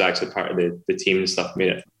like I was actually part of the team and stuff made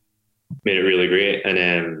it really great. And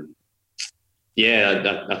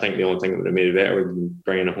I think the only thing that would have made it better would be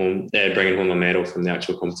bringing home a medal from the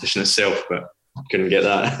actual competition itself, but couldn't get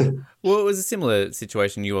that. Well, it was a similar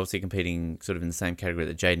situation. You were obviously competing sort of in the same category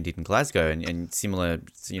that Jaden did in Glasgow, and similar,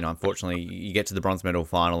 unfortunately, you get to the bronze medal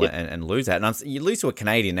final and lose that. And you lose to a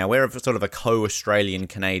Canadian. Now, we're sort of a co-Australian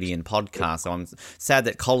Canadian podcast, so I'm sad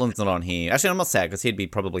that Colin's not on here. Actually, I'm not sad because he'd be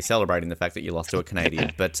probably celebrating the fact that you lost to a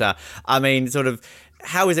Canadian. But, I mean, sort of,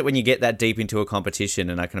 how is it when you get that deep into a competition?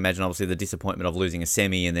 And I can imagine, obviously, the disappointment of losing a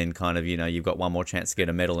semi and then kind of, you've got one more chance to get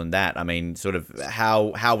a medal in that. I mean, sort of,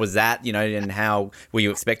 how was that, and how were you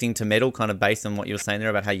expecting to medal, kind of based on what you were saying there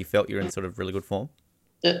about how you felt you're in sort of really good form?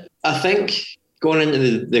 I think going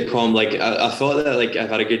into the com, like I thought that like I've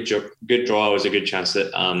had a good draw was a good chance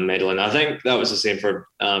at medaling. I think that was the same for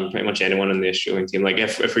pretty much anyone in the Australian team. Like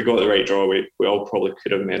if we got the right draw, we all probably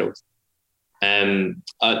could have medaled.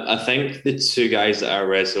 I think the two guys that I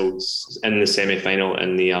wrestled in the semi-final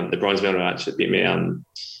and the bronze medal actually beat me. On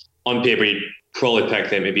paper, you'd probably pick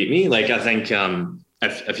them to beat me. Like I think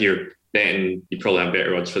if you're betting, you probably have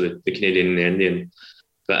better odds for the Canadian and the Indian.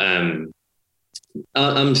 But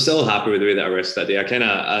I'm still happy with the way that I wrestled that day.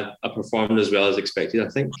 I performed as well as expected, I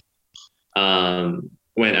think.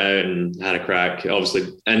 Went out and had a crack,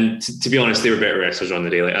 obviously. And to be honest, they were better wrestlers on the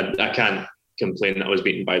day. Like I can't complain that I was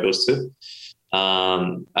beaten by those two.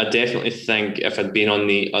 I definitely think if I'd been on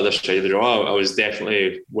the other side of the draw, I was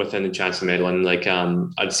definitely within the chance of medaling. Like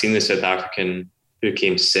I'd seen the South African who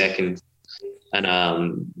came second,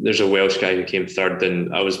 and there's a Welsh guy who came third,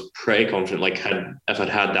 and I was pretty confident. Like if I'd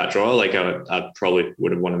had that draw, like I probably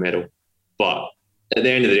would have won a medal. But at the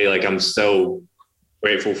end of the day, like I'm still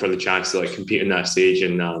grateful for the chance to like compete in that stage,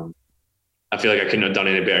 and I feel like I couldn't have done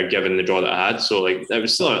any better given the draw that I had. So like it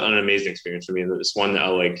was still an amazing experience for me, and it's one that I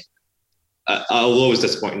like. Although I was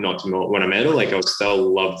disappointed not to win a medal, like I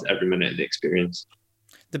still loved every minute of the experience.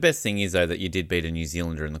 The best thing is, though, that you did beat a New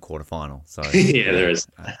Zealander in the quarterfinal. So yeah, there is.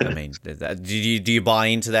 I mean, do you buy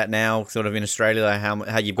into that now, sort of in Australia, like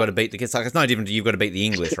how you've got to beat the kids? Like, it's no different. You've got to beat the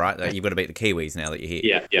English, right? You've got to beat the Kiwis now that you're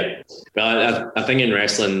here. Yeah. Well, I think in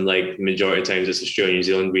wrestling, like majority of times it's Australia, New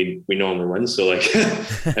Zealand, we normally win. So like,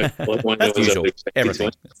 that's usual.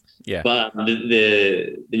 Everything. Yeah. But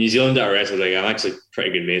the New Zealand that I wrestled, like I'm actually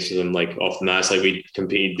pretty good mates with them. Like off the mats, like we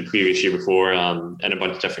competed the previous year before in a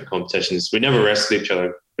bunch of different competitions. We never wrestled each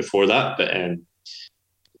other before that, but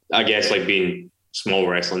I guess like being small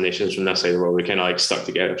wrestling nations from that side of the world, we kind of like stuck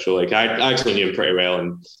together. So like I actually knew him pretty well,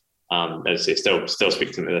 and as I say, still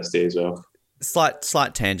speak to him to this day as well.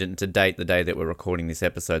 Slight tangent to date the day that we're recording this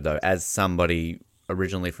episode, though. As somebody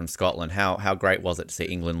originally from Scotland, how great was it to see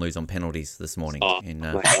England lose on penalties this morning?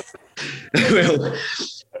 Well,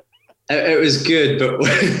 it was good, but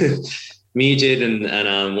me, Jade, and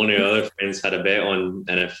one of our other friends had a bet on,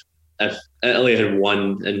 and if Italy had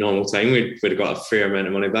won in normal time, we'd have got a fair amount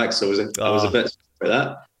of money back. So I was a bit for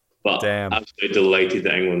that. But Damn. absolutely delighted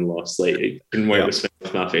that England lost. Like, I couldn't wait to spend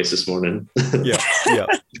off my face this morning. Yeah.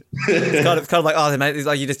 It's kind of like, oh, it's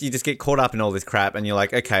like you just get caught up in all this crap, and you're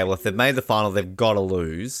like, okay, well, if they've made the final, they've got to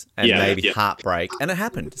lose, and maybe heartbreak, and it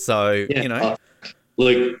happened. So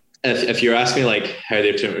look, if you're asking like how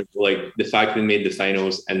they're doing, like the fact they made the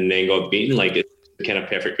finals and then got beaten, like it's the kind of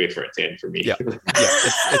perfect way for it to end for me. Yeah.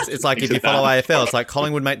 It's like if you follow AFL, it's like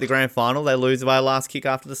Collingwood make the grand final, they lose by a last kick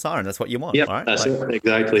after the siren. That's what you want, right? That's like, it,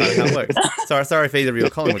 exactly. That's how it works. Sorry if either of you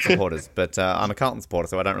are Collingwood supporters, but I'm a Carlton supporter,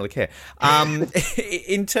 so I don't really care.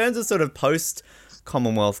 In terms of sort of post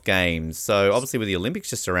Commonwealth Games, so obviously with the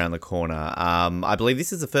Olympics just around the corner, I believe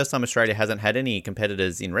this is the first time Australia hasn't had any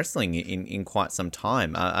competitors in wrestling in quite some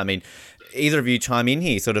time. I mean, either of you chime in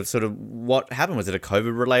here. Sort of, what happened? Was it a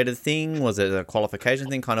COVID-related thing? Was it a qualification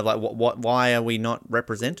thing? Kind of like, why are we not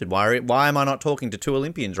represented? Why am I not talking to two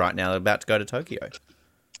Olympians right now about to go to Tokyo?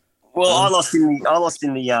 Well, I lost in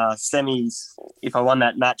the semis. If I won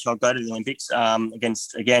that match, I'll go to the Olympics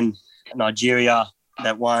against again Nigeria.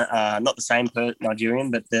 That won, not the same Nigerian,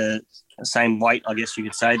 but the same weight, I guess you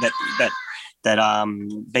could say,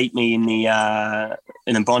 that beat me in the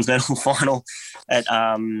bronze medal final at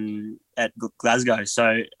Glasgow.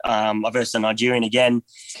 So I versed a Nigerian again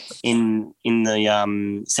in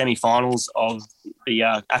the semi-finals of the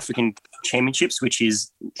African Championships, which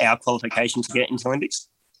is our qualification to get into Olympics,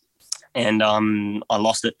 and I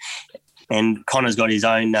lost it. And Connor's got his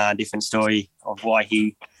own different story of why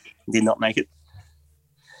he did not make it.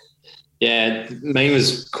 Yeah, mine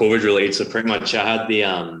was COVID related. So pretty much, I had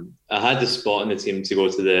the spot in the team to go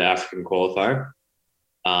to the African qualifier,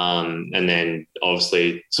 and then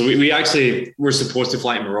obviously, so we actually were supposed to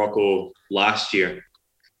fly to Morocco last year,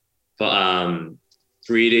 but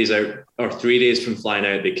 3 days from flying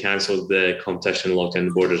out, they cancelled the competition and locked down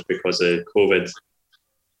the borders because of COVID.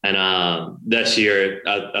 And this year,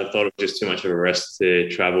 I thought it was just too much of a risk to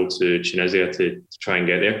travel to Tunisia to try and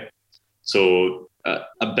get there. So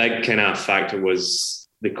a big kind of factor was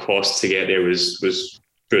the cost to get there was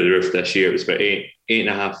through the roof this year. It was about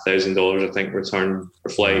 $8,500, I think, return for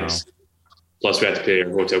flights. Wow. Plus we had to pay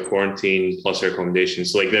our hotel quarantine, plus our accommodation.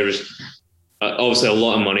 So like there was obviously a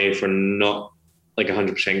lot of money for not like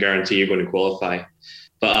 100% guarantee you're going to qualify.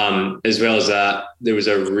 But as well as that, there was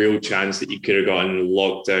a real chance that you could have gotten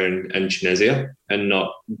locked down in Tunisia and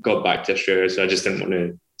not got back to Australia. So I just didn't want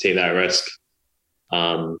to take that risk.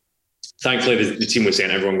 Thankfully, the team was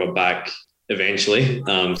saying everyone got back eventually.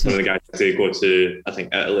 Some of the guys had to go to, I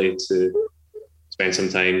think, Italy to spend some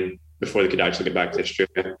time before they could actually get back to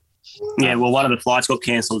Australia. Yeah, well, one of the flights got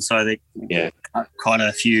cancelled, so they quite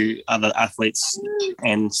a few other athletes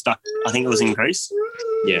and stuck. I think it was in Greece.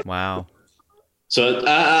 Yeah. Wow. So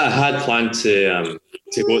I had planned to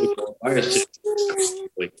go to the qualifiers, just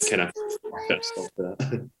like kind of stop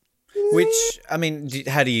that. Which, I mean,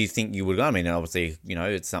 how do you think you would go? I mean, obviously,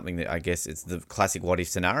 it's something that I guess it's the classic what if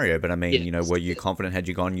scenario. But I mean, were you confident had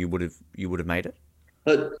you gone, you would have made it?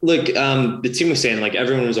 Look, the team was saying like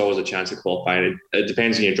everyone was always a chance of qualifying. It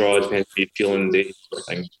depends on your draw. It depends on your feeling the sort of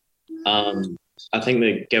thing. I think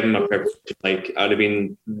that given my preparation, like I'd have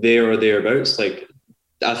been there or thereabouts. Like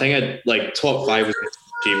I think I'd like top 5 was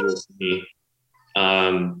achievable for me.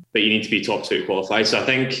 But you need to be top 2 to qualify. So I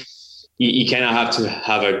think you kind of have to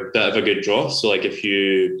have a bit of a good draw. So like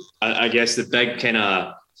I guess the big kind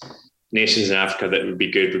of nations in Africa that would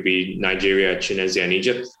be good would be Nigeria, Tunisia and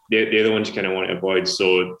Egypt. They're the ones you kind of want to avoid.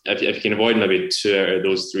 So if you can avoid maybe 2 out of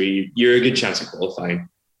those 3, you're a good chance of qualifying.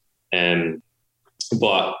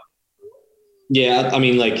 But yeah, I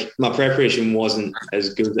mean, like my preparation wasn't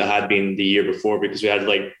as good as it had been the year before because we had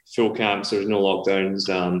like full camps, there was no lockdowns.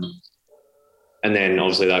 And then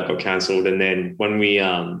obviously that got cancelled. And then when we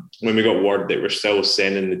got word that we're still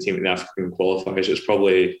sending the team to the African qualifiers, it was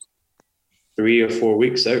probably 3 or 4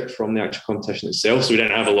 weeks out from the actual competition itself. So we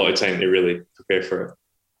didn't have a lot of time to really prepare for it.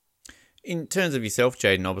 In terms of yourself,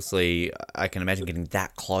 Jaden, obviously I can imagine getting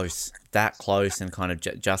that close and kind of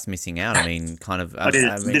just missing out. I mean, kind of... I did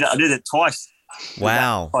it twice.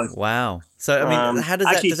 Wow. So, I mean, how does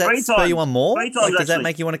that spur you on more? Like, does that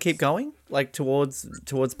make you want to keep going, like towards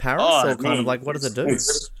Paris, or kind of like what does it do?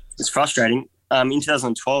 It's frustrating. In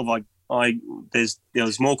 2012, there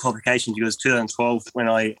was more qualifications because 2012 when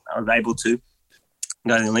I was able to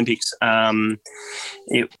go to the Olympics. I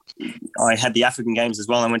had the African Games as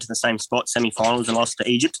well. I went to the same spot, semi-finals, and lost to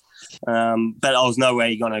Egypt. But I was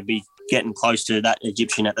nowhere going to be getting close to that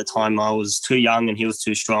Egyptian at the time. I was too young and he was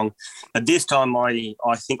too strong. But this time I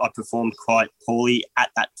think I performed quite poorly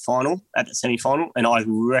at that semi-final, and I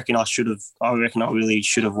reckon I really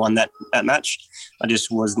should have won that match.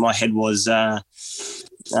 My head was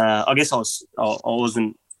I guess I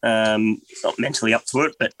wasn't not mentally up to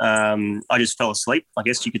it, but I just fell asleep, I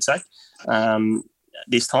guess you could say,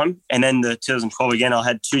 this time. And then the 2012 again, I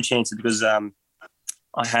had 2 chances because I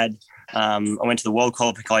went to the World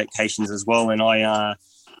qualifications as well, and I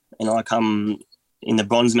come in the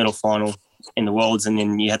bronze medal final in the Worlds, and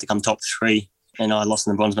then you had to come top 3, and I lost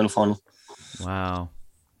in the bronze medal final. Wow.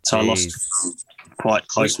 So I lost quite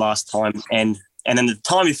close last time. And then the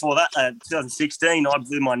time before that, 2016, I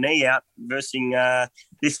blew my knee out versus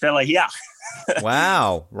this fella here.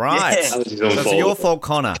 Wow, right. Yeah. That was his own So it's fault. your fault,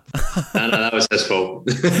 Connor. No, that was his fault.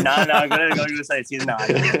 No, I'm going to say it's his. No,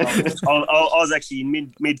 I was actually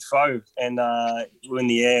in mid-throw and we were in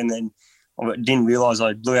the air, and then I didn't realise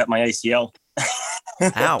I blew out my ACL.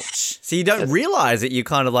 Ouch. So you don't realise it. You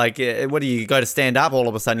kind of like, what do you go to stand up all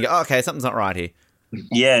of a sudden? You go, okay, something's not right here.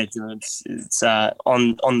 Yeah, it's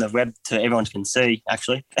on the web to everyone can see,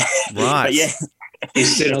 actually. Right. But yeah. He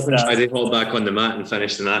stood up and tried to hold back on the mat and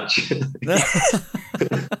finish the match.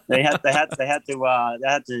 They had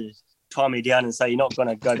to tie me down and say, you're not going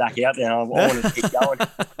to go back out there. I want to keep going.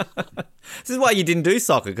 This is why you didn't do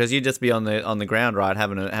soccer, because you'd just be on the ground, right,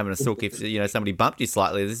 having a sook if somebody bumped you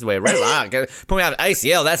slightly. This is where put me out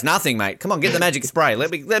ACL. That's nothing, mate. Come on, get the magic spray.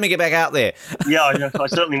 Let me get back out there. Yeah, I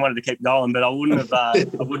certainly wanted to keep going, but I wouldn't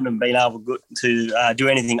have been able to do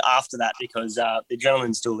anything after that because the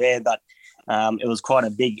adrenaline's still there. But it was quite a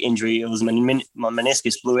big injury. It was my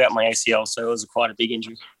meniscus blew out my ACL, so it was quite a big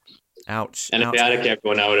injury. Ouch. And if he had kept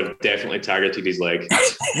going, I would have definitely targeted his leg.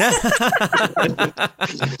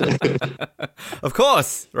 Of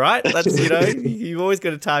course, right? That's you've always got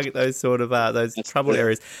to target those sort of those troubled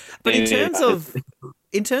areas. But in terms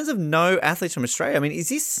of no athletes from Australia, I mean, is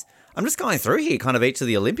this? I'm just going through here, kind of each of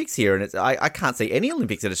the Olympics here, and I can't see any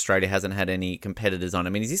Olympics that Australia hasn't had any competitors on. I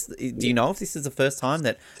mean, do you know if this is the first time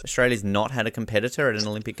that Australia's not had a competitor at an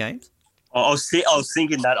Olympic Games? I was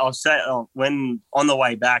thinking that. I said when on the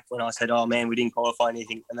way back when I said, "Oh man, we didn't qualify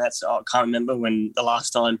anything," and I can't remember when the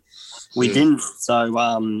last time we didn't. So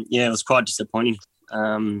it was quite disappointing.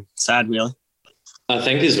 Sad, really. I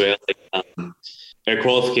think as well, our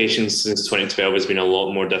qualifications since 2012 has been a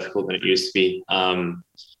lot more difficult than it used to be.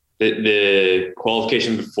 The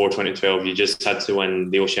qualification before 2012, you just had to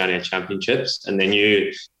win the Oceania Championships, and then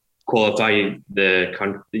you qualify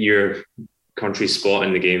your country's spot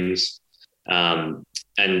in the games. And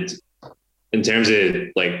in terms of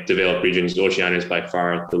like developed regions, Oceania is by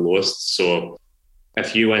far the lowest. So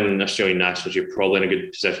if you win Australian Nationals, you're probably in a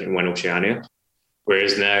good position to win Oceania.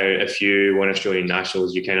 Whereas now, if you win Australian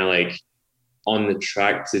Nationals, you're kind of like on the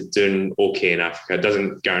track to doing okay in Africa. It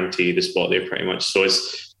doesn't guarantee the spot there pretty much. So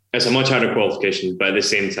it's a much harder qualification, but at the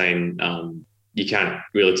same time, you can't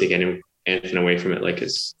really take anything away from it. Like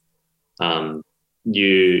it's,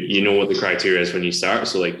 you know what the criteria is when you start.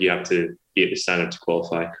 So like you have to be at the standard to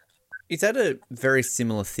qualify. Is that a very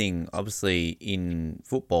similar thing? Obviously, in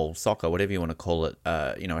football, soccer, whatever you want to call it,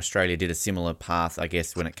 Australia did a similar path, I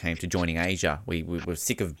guess, when it came to joining Asia. We were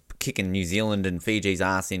sick of kicking New Zealand and Fiji's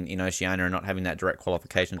ass in Oceania and not having that direct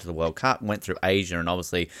qualification to the World Cup. Went through Asia, and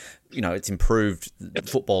obviously, it's improved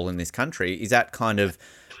football in this country. Is that kind of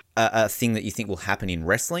a thing that you think will happen in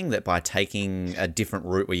wrestling, that by taking a different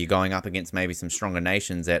route where you're going up against maybe some stronger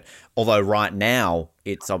nations, that although right now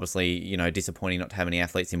it's obviously, disappointing not to have any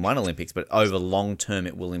athletes in one Olympics, but over long term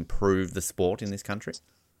it will improve the sport in this country?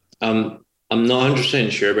 I'm not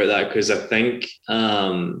 100% sure about that, because I think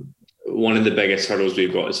one of the biggest hurdles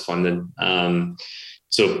we've got is funding.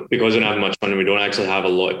 So because we don't have much funding, we don't actually have a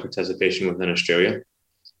lot of participation within Australia.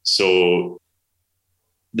 So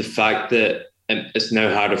the fact that it's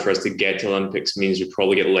now harder for us to get to Olympics means we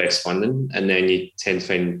probably get less funding, and then you tend to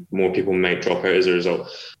find more people might drop out as a result.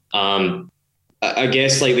 I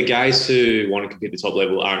guess like the guys who want to compete at the top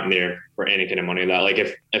level aren't there for any kind of money. That like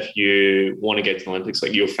if you want to get to the Olympics,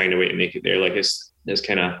 like you'll find a way to make it there. Like it's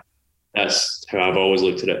kind of, that's how I've always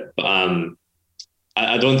looked at it. But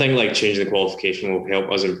I don't think like changing the qualification will help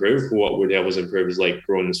us improve. What would help us improve is like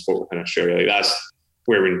growing the sport within Australia. Like that's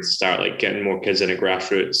where we need to start, like getting more kids in at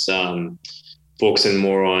grassroots, focusing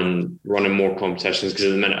more on running more competitions, because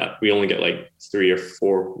at the minute we only get like 3 or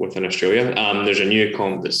 4 within Australia. There's a new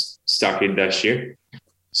comp that's started this year,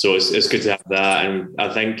 so it's good to have that. And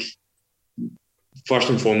I think first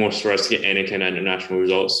and foremost, for us to get any kind of international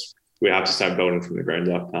results, we have to start building from the ground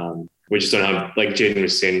up. We just don't have, like Jaden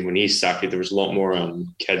was saying, when he started, there was a lot more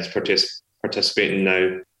kids participating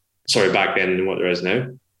back then than what there is now.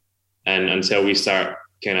 And until we start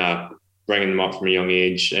kind of bringing them up from a young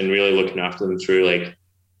age and really looking after them through like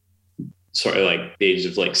sort of like the ages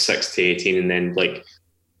of like 6 to 18, and then like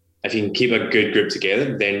if you can keep a good group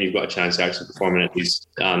together, then you've got a chance to actually perform in these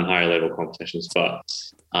higher level competitions. But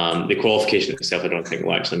the qualification itself, I don't think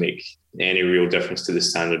will actually make any real difference to the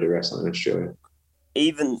standard of wrestling in Australia.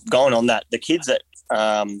 Even going on that, the kids that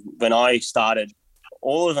when I started,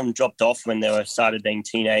 all of them dropped off when they started being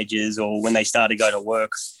teenagers or when they started to go to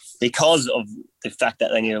work because of the fact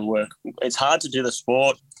that they need to work. It's hard to do the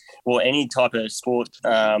sport or any type of sport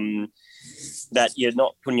that you're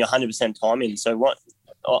not putting your 100% time in. So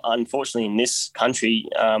unfortunately in this country,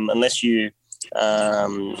 unless you are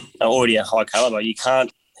already a high caliber, you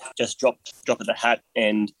can't just drop at the hat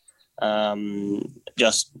and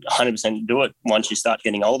just 100% do it once you start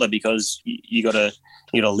getting older, because you gotta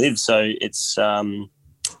live. So it's a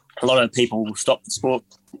lot of people stop the sport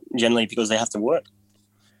generally because they have to work.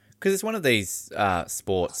 Because it's one of these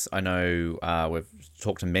sports, I know we've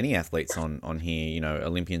talked to many athletes on here,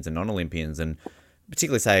 Olympians and non-Olympians, and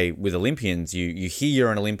particularly say with Olympians, you hear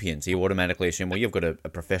you're an Olympian, so you automatically assume, well, you've got a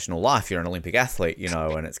professional life, you're an Olympic athlete,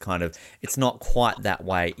 and it's not quite that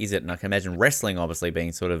way, is it? And I can imagine wrestling obviously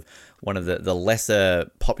being sort of one of the lesser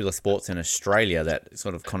popular sports in Australia that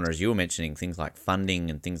sort of, Connor, as you were mentioning, things like funding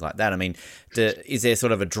and things like that. I mean, is there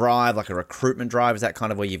sort of a drive, like a recruitment drive? Is that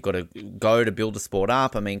kind of where you've got to go to build the sport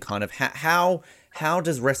up? I mean, kind of how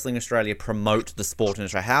does Wrestling Australia promote the sport in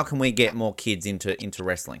Australia? How can we get more kids into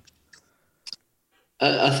wrestling?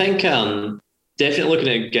 I think definitely looking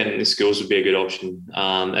at getting the skills would be a good option.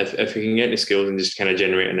 If we can get the skills and just kind of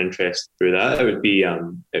generate an interest through that, it would be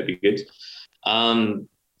good.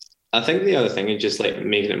 I think the other thing is just like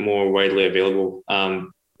making it more widely available.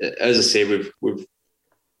 As I say, we've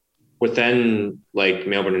within like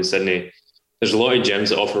Melbourne and Sydney, there's a lot of gyms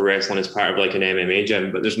that offer wrestling as part of like an MMA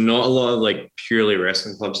gym, but there's not a lot of like purely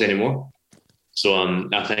wrestling clubs anymore. So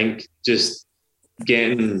I think just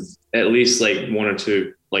getting at least like one or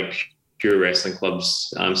two like pure wrestling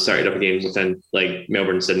clubs started up again within like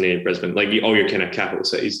Melbourne, Sydney, Brisbane, like all your kind of capital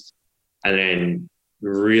cities, and then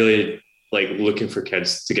really like looking for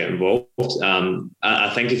kids to get involved.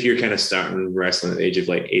 I think if you're kind of starting wrestling at the age of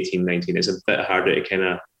like 18, 19, it's a bit harder to kind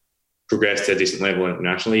of progress to a decent level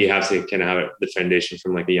internationally. You have to kind of have the foundation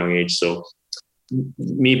from like a young age. So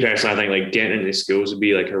me personally, I think like getting into schools would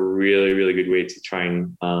be like a really, really good way to try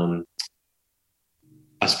and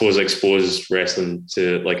I suppose expose wrestling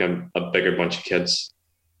to like a bigger bunch of kids.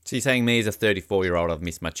 So you're saying me as a 34-year-old, I've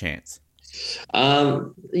missed my chance?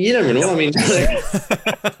 You never know. I mean,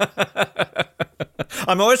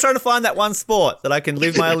 I'm always trying to find that one sport that I can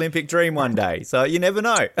live my Olympic dream one day. So you never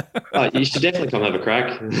know. You should definitely come have a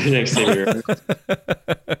crack next time you're around.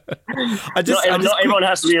 Not everyone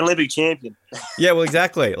has to be Olympic champion. Yeah, well,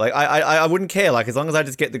 exactly. Like I wouldn't care. Like as long as I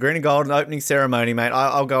just get the green and gold and opening ceremony, mate,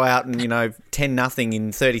 I'll go out and 10-0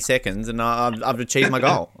 in 30 seconds, and I've achieved my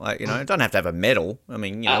goal. Like don't have to have a medal. I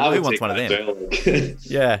mean, who wants one of them?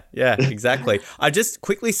 Yeah, exactly. I just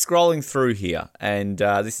quickly scrolling through here, and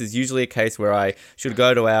this is usually a case where I should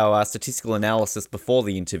go to our statistical analysis before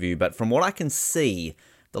the interview. But from what I can see,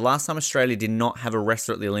 the last time Australia did not have a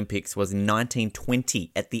wrestler at the Olympics was in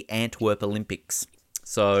 1920 at the Antwerp Olympics.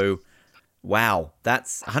 So, wow,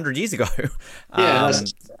 that's 100 years ago. Yeah,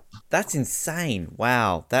 that's insane.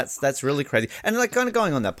 Wow, that's really crazy. And like kind of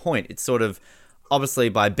going on that point, it's sort of obviously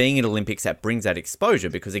by being at Olympics that brings that exposure,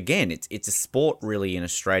 because again, it's a sport really in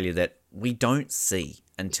Australia that we don't see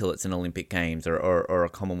until it's an Olympic Games or a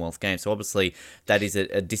Commonwealth Games. So obviously that is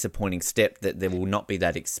a disappointing step that there will not be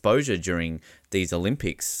that exposure during these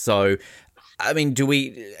Olympics. So, I mean,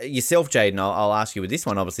 yourself, Jaden, I'll ask you with this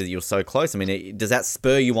one, obviously, that you're so close. I mean, does that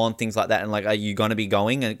spur you on, things like that? And like, are you going to be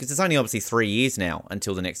going? Because it's only obviously 3 years now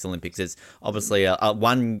until the next Olympics. It's obviously a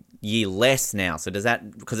 1 year less now. So does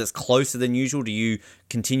that, because it's closer than usual, do you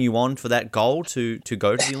continue on for that goal to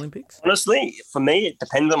go to the Olympics? Honestly, for me, it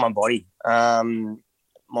depends on my body.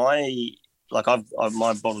 My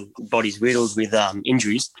body's riddled with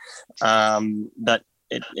injuries, but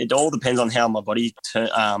it all depends on how my body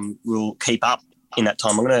will keep up in that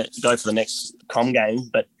time. I'm going to go for the next Com Games,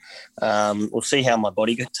 but we'll see how my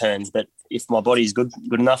body turns. But if my body is good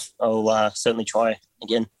enough, I'll certainly try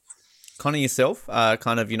again. Connor, yourself,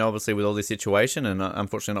 obviously with all this situation and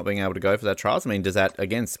unfortunately not being able to go for that trials, I mean, does that,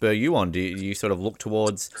 again, spur you on? Do you sort of look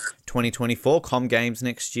towards 2024 Com Games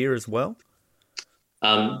next year as well?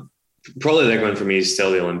 Probably the big one for me is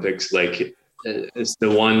still the Olympics. Like, it's the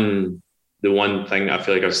one thing I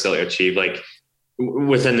feel like I've still to achieve, like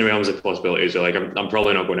within the realms of possibilities. Like, I'm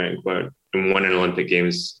probably not going out and win an Olympic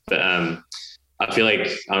Games, but I feel like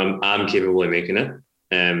I'm capable of making it.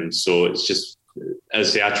 So it's just, as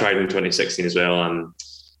I say, I tried in 2016 as well.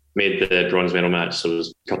 Made the bronze medal match, so it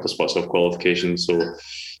was a couple of spots off qualification. So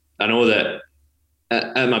I know that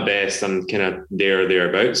at my best, I'm kind of there or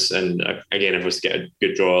thereabouts. And again, if I was to get a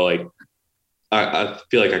good draw, like I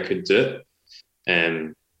feel like I could do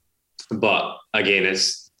it. But again,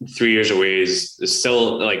 it's 3 years away. Is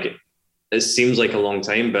still like, it seems like a long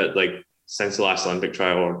time, but like since the last Olympic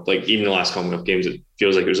trial, or like even the last Commonwealth Games, it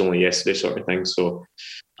feels like it was only yesterday, sort of thing. So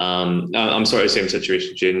I'm sort of the same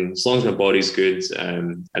situation, Jaden. As long as my body's good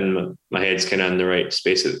and my head's kind of in the right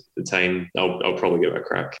space at the time, I'll probably give it a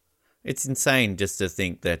crack. It's insane just to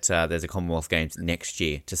think that there's a Commonwealth Games next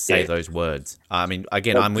year to say those words. I mean,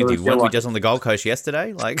 again, I'm with you. Weren't we just on the Gold Coast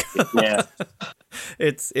yesterday? Like, Yeah.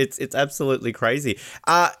 it's absolutely crazy.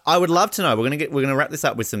 I would love to know. We're gonna wrap this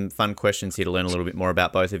up with some fun questions here to learn a little bit more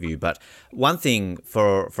about both of you. But one thing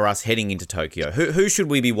for us heading into Tokyo, who should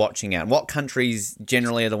we be watching out? What countries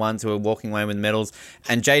generally are the ones who are walking away with medals?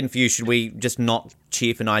 And Jaden, for you, should we just not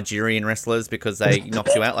cheer for Nigerian wrestlers because they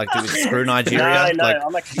knocked you out? Like, do we screw Nigeria?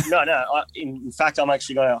 In fact, I'm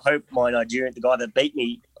actually going to hope the guy that beat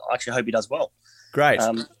me, I actually hope he does well. Great.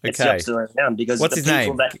 It's the opposite way around because what's his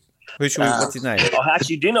name? What's his name? I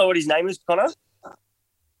actually do know what his name is, Connor.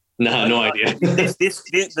 No idea.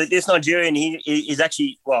 this Nigerian, he is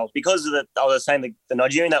actually, well, because of I was saying the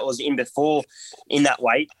Nigerian that was in before in that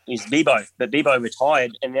weight is Bebo, but Bebo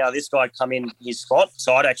retired, and now this guy come in his spot.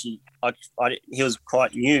 So he was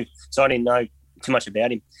quite new, so I didn't know too much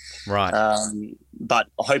about him. Right. But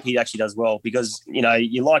I hope he actually does well because,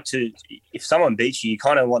 you like to, if someone beats you, you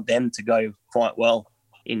kind of want them to go quite well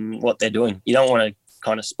in what they're doing. You don't want to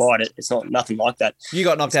kind of spite it. It's nothing like that. You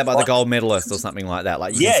got knocked out by the gold medalist or something like that.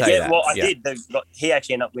 Like, you can say that. Well, I did. He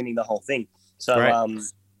actually ended up winning the whole thing. So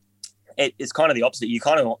it's kind of the opposite. You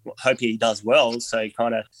kind of hope he does well. So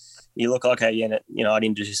kind of you look, okay, I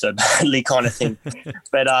didn't do so badly kind of thing.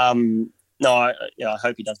 But no, I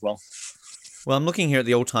hope he does well. Well, I'm looking here at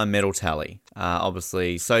the all-time medal tally.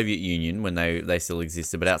 Obviously, Soviet Union, when they still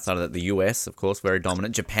existed, but outside of that, the US, of course, very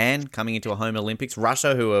dominant. Japan coming into a home Olympics.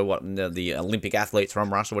 Russia, who are the Olympic athletes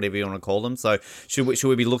from Russia, whatever you want to call them. So should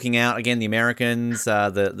we be looking out, again, the Americans,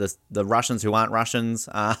 the Russians who aren't Russians?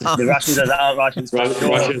 The Russians that aren't Russians.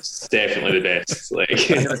 Russians definitely the best. Like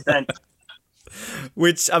 100%.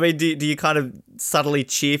 Which, I mean, do you kind of subtly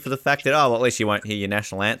cheer for the fact that, at least you won't hear your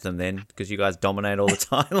national anthem then because you guys dominate all the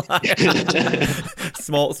time? Like,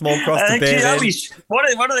 small cross to bear. What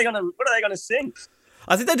are they gonna sing?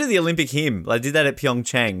 I think they do the Olympic hymn. They did that at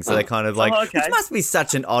Pyeongchang, so they kind of which must be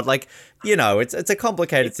such an odd, it's a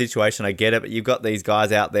complicated situation. I get it, but you've got these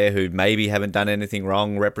guys out there who maybe haven't done anything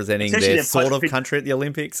wrong representing their sort of country at the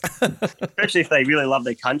Olympics. Especially if they really love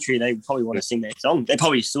their country, they probably want to sing their song. They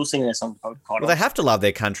probably still sing their song. Well, they have to love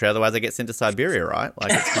their country, otherwise they get sent to Siberia, right?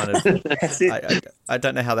 Like, it's kind of. That's it. I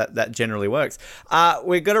don't know how that generally works.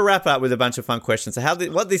 We're going to wrap up with a bunch of fun questions. So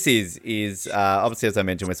what this is obviously, as I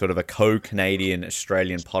mentioned, we're sort of a co-Canadian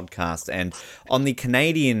Australian podcast, and on the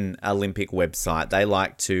Canadian Olympic website, they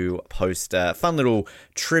like to post a fun little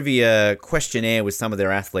trivia questionnaire with some of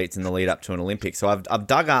their athletes in the lead up to an Olympics. So I've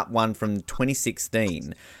dug up one from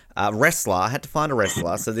 2016. Wrestler. I had to find a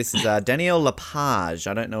wrestler. So this is Danielle Lepage.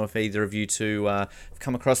 I don't know if either of you two have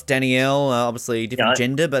come across Danielle. Obviously different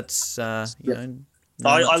gender, but I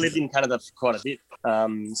lived in Canada for quite a bit,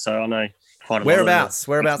 so I know quite a lot.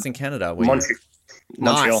 Whereabouts in Canada? Montreal.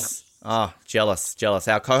 Nice. Oh, jealous.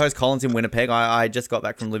 Our co-host Colin's in Winnipeg. I just got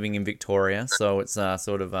back from living in Victoria, so it's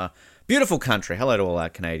sort of a beautiful country. Hello to all our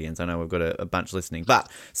Canadians. I know we've got a bunch listening. But,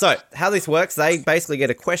 so, how this works, they basically get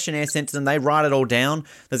a questionnaire sent to them. They write it all down.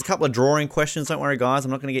 There's a couple of drawing questions. Don't worry, guys. I'm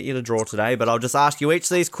not going to get you to draw today, but I'll just ask you each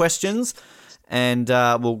of these questions, and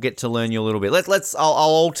we'll get to learn you a little bit. I'll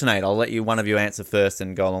alternate. I'll let one of you answer first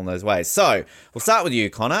and go along those ways. So, we'll start with you,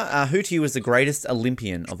 Connor. Who to you is the greatest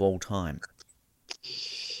Olympian of all time?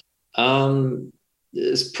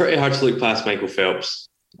 It's pretty hard to look past Michael Phelps.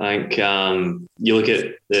 I think you look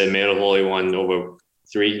at the medal haul he won over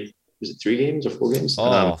 3 games or 4 games?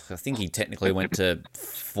 I think he technically went to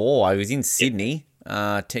 4. He was in Sydney.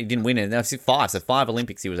 He didn't win it. No, 5. So 5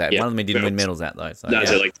 Olympics he was at. One of them he didn't win medals at though. So, that's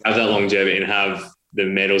it. Like, have that longevity and have the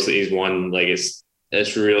medals that he's won. Like, it's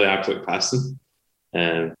really hard to look past him.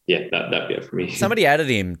 That'd be it for me. Somebody added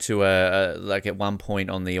him to at one point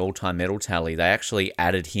on the all-time medal tally. They actually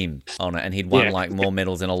added him on it, and he'd won more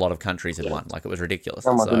medals than a lot of countries had won. Like, it was ridiculous.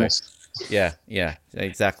 Oh my goodness. Yeah,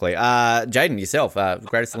 exactly. Jaden, yourself,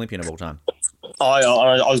 greatest Olympian of all time. I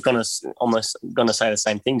was almost gonna say the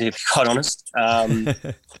same thing, to be quite honest.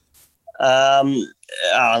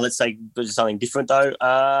 Let's say something different though.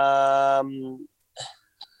 I'm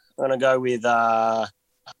gonna go with. I'm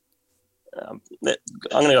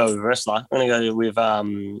going to go with wrestler. I'm going to go with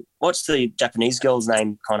what's the Japanese girl's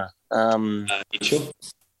name, Connor? Micho?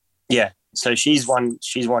 Yeah, So she's won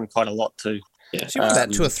quite a lot too. Yeah. She won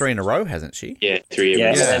about 2 or 3 in a row, hasn't she? Yeah, 3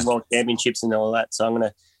 Yeah, years. and world championships and all that. So I'm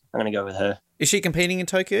gonna go with her. Is she competing in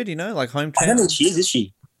Tokyo? Do you know, like I don't hometown? think she is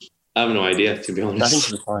she? I have no idea, to be honest. I think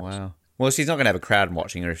she's fine. Wow. Well, she's not going to have a crowd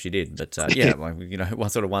watching her if she did, but yeah, like, you know,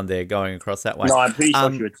 what sort of one there going across that way. No, I'm pretty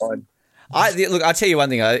sure she retired. I'll tell you one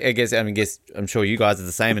thing. I guess I'm sure you guys are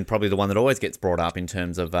the same, and probably the one that always gets brought up in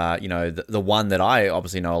terms of you know, the one that I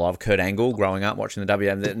obviously know a lot of, Kurt Angle, growing up watching the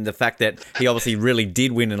WM, and the fact that he obviously really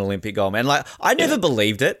did win an Olympic gold medal. Like, I never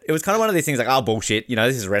believed it. It was kind of one of these things like, oh, bullshit, you know,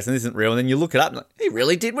 this is wrestling, this isn't real. And then you look it up, and like, he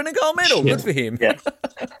really did win a gold medal. Good for him. Yeah.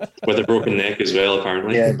 With a broken neck as well,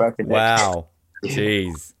 apparently. Yeah, broken neck. Wow.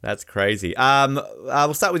 Jeez, that's crazy.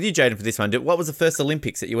 We'll start with you, Jaden, for this one. What was the first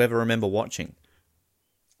Olympics that you ever remember watching?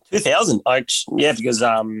 2000. Because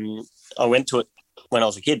I went to it when I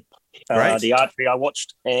was a kid. Great. The archery I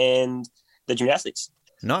watched and the gymnastics.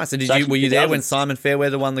 Nice. And So were you there 2000. when Simon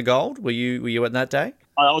Fairweather won the gold? Were you at that day?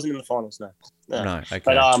 I wasn't in the finals, no. No. Okay.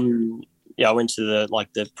 But I went to the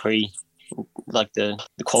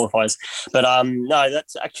qualifiers. But no,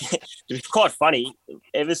 that's actually it's quite funny.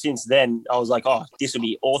 Ever since then, I was like, oh, this would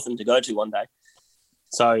be awesome to go to one day.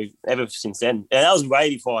 So ever since then, and that was way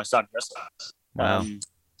before I started wrestling. Wow.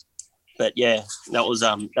 But yeah, that was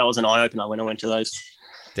an eye opener when I went to those.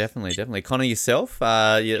 Definitely. Connor, yourself,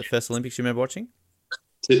 your first Olympics you remember watching?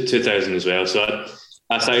 2000 as well. So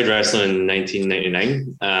I started wrestling in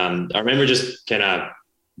 1999. I remember just kind of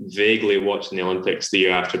vaguely watching the Olympics the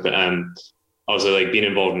year after, but also like being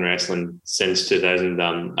involved in wrestling since 2000.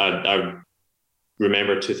 I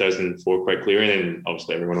remember 2004 quite clearly, and then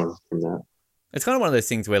obviously everyone on from that. It's kind of one of those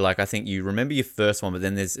things where, like, I think you remember your first one, but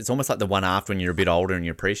then it's almost like the one after when you're a bit older and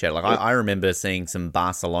you appreciate it. Like, I remember seeing some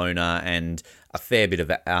Barcelona and a fair bit of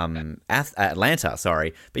Atlanta,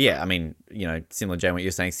 sorry. But yeah, I mean, you know, similar, Jane, what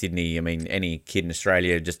you're saying, Sydney, I mean, any kid in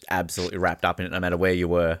Australia just absolutely wrapped up in it no matter where you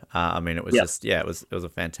were. I mean, it was it was a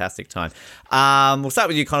fantastic time. We'll start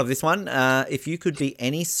with you, Connor, this one. If you could be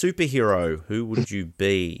any superhero, who would you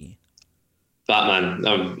be? Batman.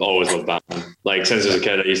 I've always loved Batman. Like, since I was a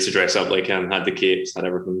kid, I used to dress up like him, had the capes, had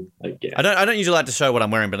everything. Like, yeah. I don't usually like to show what I'm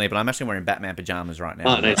wearing, but I'm actually wearing Batman pajamas right now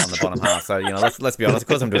on nice. the bottom half. So, you know, let's be honest. Of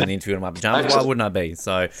course, I'm doing the interview in my pajamas. Why wouldn't I be?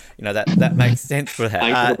 So, you know, that makes sense for that.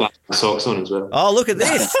 I put Batman socks on as well. Oh, look at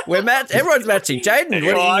this. We're everyone's matching. Jaden,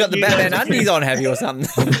 you got the Batman undies on, have you, or something?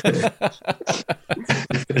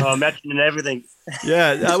 Matching and everything.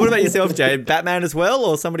 Yeah. What about yourself, Jaden? Batman as well,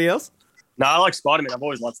 or somebody else? No, I like Spider-Man. I've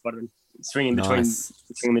always liked Spider-Man. Swinging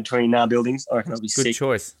between buildings. I reckon I'll be Good sick.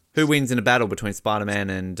 choice. Who wins in a battle between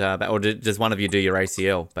Spider-Man and... or does one of you do your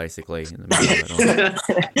ACL, basically? In the middle of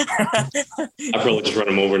it? I probably just run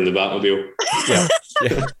him over in the Batmobile.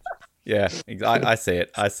 Yeah. I see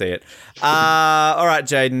it. All right,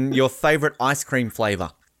 Jaden, your favourite ice cream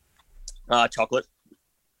flavour? Chocolate.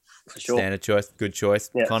 For sure. Standard choice. Good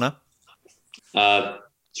choice. Yeah. Connor?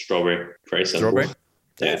 Strawberry. Very simple. Strawberry?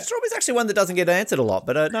 Yeah. Strawberry's actually one that doesn't get answered a lot,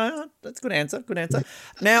 but no, that's a good answer.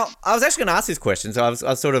 Now, I was actually going to ask this question, so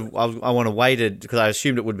I want to wait it because I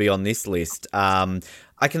assumed it would be on this list.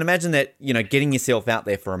 I can imagine that, you know, getting yourself out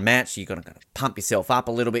there for a match, you're going to pump yourself up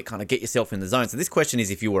a little bit, kind of get yourself in the zone. So this question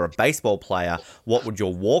is, if you were a baseball player, what would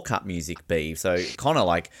your walk-up music be? So, Connor,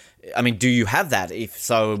 like, I mean, do you have that? If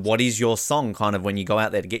so, what is your song kind of when you go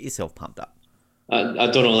out there to get yourself pumped up?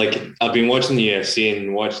 I don't know, like, I've been watching the UFC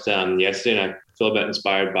and watched yesterday, and I feel a bit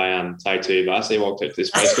inspired by Tai Tuivasa. He walked out to the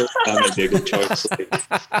Spice Girls. That might be a good choice.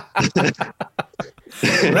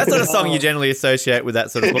 Well, that's not a song you generally associate with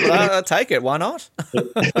that sort of sport, but I'll take it. Why not?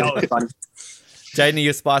 That was fun. Jaden, are you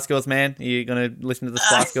a Spice Girls man? Are you going to listen to the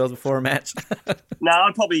Spice Girls before a match? No,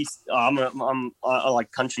 I'd probably. I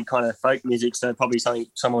like country kind of folk music, so probably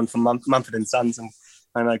someone from Mumford and Sons, and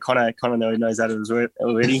I know Connor knows that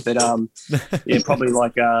already. But yeah, probably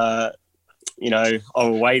like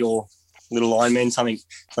Overweight or Little Lineman, something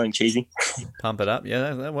cheesy. Pump it up,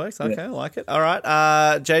 yeah, that works. Okay, yeah. I like it. All right,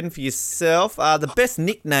 Jaden, for yourself, the best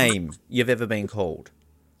nickname you've ever been called.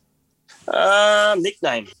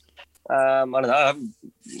 Nickname. I don't know. I haven't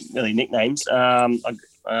really nicknames.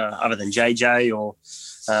 Other than JJ or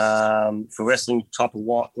for wrestling type of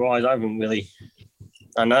rise, I haven't really.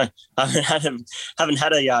 I don't know. I haven't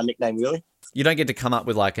had a nickname really. You don't get to come up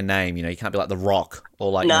with like a name, you know. You can't be like The Rock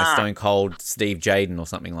or like Stone Cold Steve Jaden or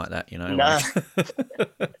something like that, you know. Nah.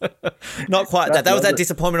 Not quite that. That was that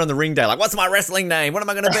disappointment on the ring day. Like, what's my wrestling name? What am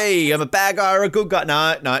I going to be? I'm a bad guy or a good guy?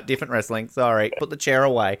 No, different wrestling. Sorry, put the chair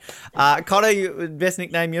away. Connor, best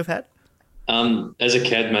nickname you've had? As a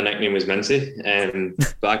kid, my nickname was Mincy.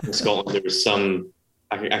 Back in Scotland, there was some.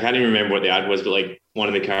 I can't even remember what the ad was, but like one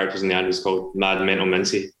of the characters in the ad was called Mad Mental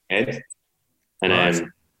Mincy Ed, and. Right.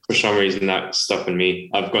 for some reason that's stuck in me.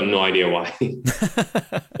 I've got no idea why.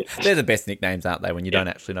 They're the best nicknames, aren't they, when you don't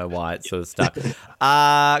actually know why it's sort of stuck.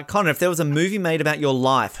 Connor, if there was a movie made about your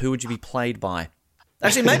life, who would you be played by?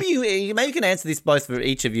 Actually, maybe you can answer this both for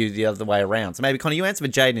each of you the other way around. So maybe, Connor, you answer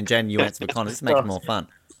for Jaden, and Jaden, you answer for Connor. This makes it more fun.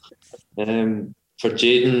 For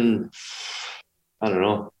Jaden, I don't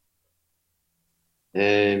know.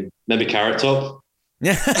 Maybe Carrot Top.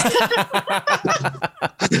 Yeah.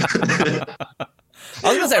 I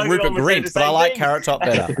was going to say Rupert Grint, but I like Carrot Top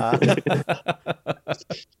better.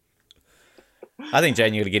 I think,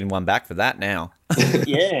 Jane, you're going to get him one back for that now.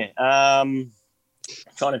 Yeah.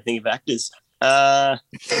 Trying to think of actors.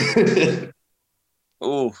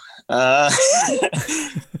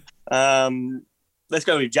 Let's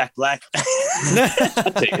go with Jack Black.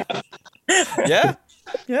 Yeah.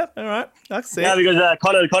 Yeah, all right. I see. Yeah, because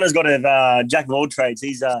Connor's got a jack of all trades.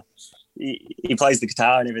 He plays the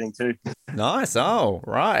guitar and everything too. Nice. Oh,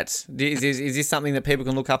 right. Is this something that people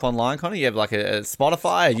can look up online, Connor? You have like a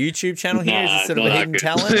Spotify, a YouTube channel here? Is this sort of a hidden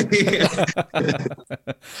talent?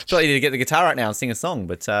 Thought you need to get the guitar right now and sing a song,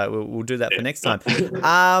 but we'll do that for next time.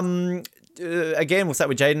 Again, we'll start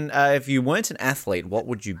with Jaden. If you weren't an athlete, what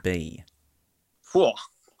would you be? Whoa.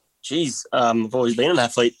 Jeez, I've always been an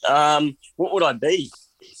athlete. What would I be?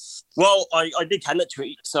 Well, I did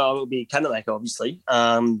cabinetry, so I would be a cabinet maker, obviously.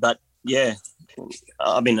 But yeah,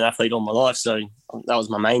 I've been an athlete all my life, so that was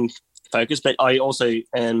my main focus. But I also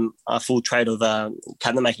am a full trade of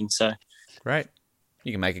cabinet making. So great,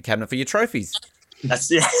 you can make a cabinet for your trophies. That's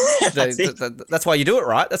that's why you do it,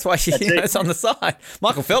 right? That's why it's on the side.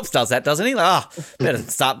 Michael Phelps does that, doesn't he? Like, better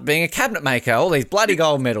start being a cabinet maker. All these bloody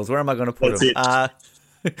gold medals. Where am I going to put them?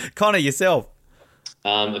 Connor, yourself.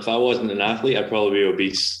 If I wasn't an athlete, I'd probably be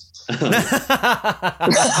obese. That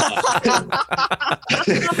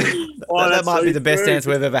might be the best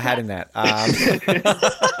answer we've ever had in that.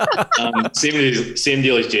 Same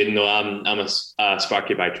deal as Jaden, though. I'm a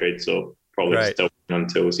sparky by trade, so probably still on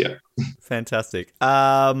tools, yeah. Fantastic.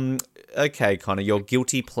 Okay, Connor, your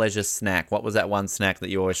guilty pleasure snack. What was that one snack that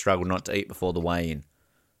you always struggled not to eat before the weigh-in?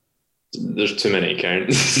 There's too many, Karen,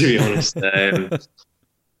 to be honest.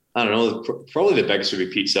 I don't know. Probably the biggest would be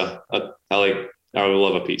pizza. I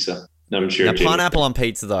love a pizza. I'm sure. Now, pineapple on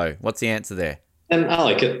pizza, though. What's the answer there? I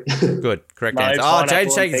like it. Good. Correct answer. Oh,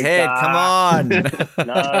 Jaden shakes his head. Come on.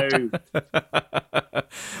 No.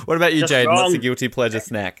 What about you, Jaden? What's the guilty pleasure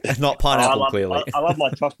snack? Not pineapple, clearly. I love my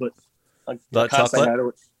chocolate. Like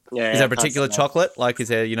chocolate? Yeah. Is there a particular chocolate? Like, is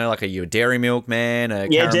there, like, are you a Dairy Milk man? A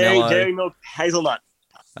Caramello? Dairy Milk hazelnut.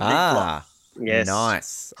 Yes.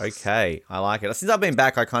 Nice. Okay. I like it. Since I've been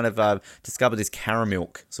back, I kind of discovered this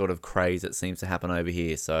Caramilk sort of craze that seems to happen over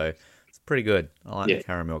here. So it's pretty good. I like the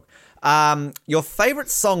Caramilk. Your favourite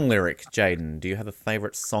song lyric, Jaden? Do you have a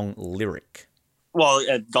favourite song lyric? Well,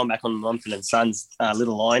 gone back on Mumford and Sons,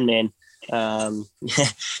 Little Lion Man. I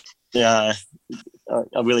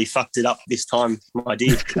really fucked it up this time, my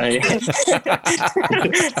dear.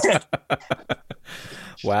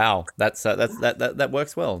 Wow, that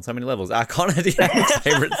works well on so many levels. Connor, do you have a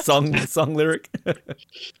favourite song lyric?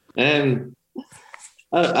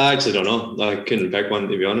 I actually don't know. I couldn't pick one,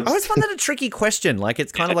 to be honest. I always find that a tricky question. Like,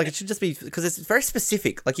 it's kind of like it should just be, because it's very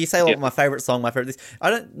specific. Like, you say, my favourite song, my favourite this.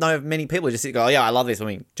 I don't know if many people just go, oh, yeah, I love this. I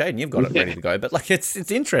mean, Jaden, you've got it ready to go. But, like,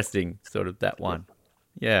 it's interesting, sort of, that one.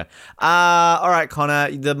 Yeah. All right,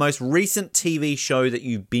 Connor, the most recent TV show that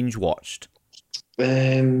you binge-watched?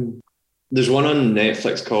 There's one on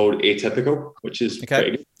Netflix called Atypical, which is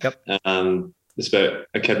pretty good. Yep. It's about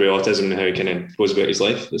a kid with autism and how he kind of goes about his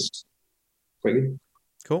life. It's pretty good.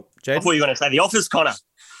 Cool. Jade? I thought you were going to say The Office, Connor,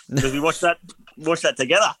 because we watched that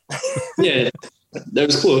together. Yeah, that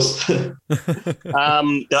was close. The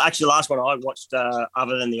last one I watched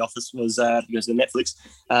other than The Office was because of Netflix,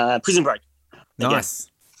 Prison Break. Nice.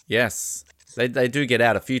 Again. Yes. They do get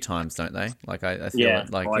out a few times, don't they? Like I feel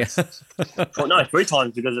twice. No, 3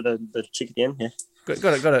 times because of the chick again. Yeah.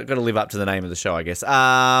 Got to live up to the name of the show, I guess.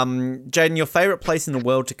 Jaden, your favourite place in the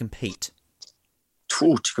world to compete?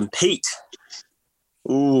 To compete.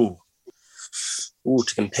 To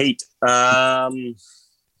compete. I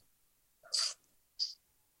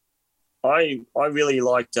really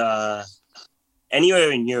liked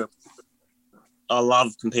anywhere in Europe. I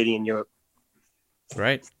love competing in Europe.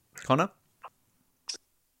 Great. Connor?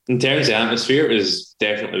 In terms of atmosphere, it was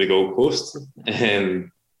definitely the Gold Coast.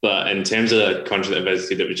 But in terms of the country that I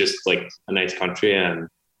visited, it was just like a nice country, and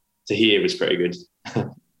Tahiti was pretty good.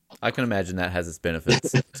 I can imagine that has its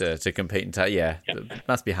benefits to compete in Tahiti. Yeah, it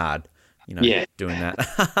must be hard, doing that.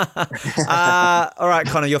 All right,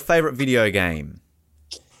 Connor, your favourite video game?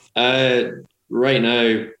 Right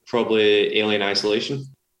now, probably Alien Isolation.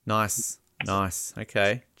 Nice.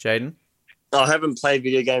 Okay. Jaden? I haven't played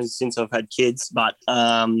video games since I've had kids, but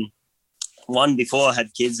one before I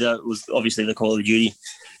had kids was obviously the Call of Duty.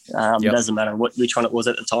 It doesn't matter which one it was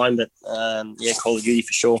at the time, but Call of Duty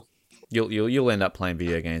for sure. You'll end up playing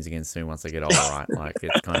video games again soon once they get older, right? Like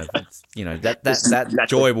that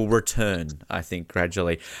joy will return, I think,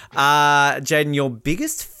 gradually. Jaden, your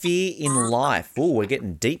biggest fear in life? Oh, we're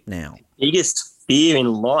getting deep now. Biggest fear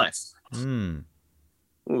in life?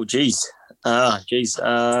 Oh, geez.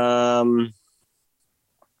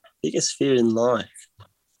 Biggest fear in life?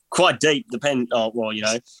 Quite deep. You don't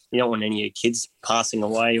want any of your kids passing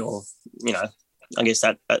away, or I guess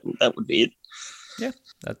that would be it. Yeah,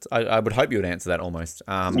 I would hope you would answer that almost.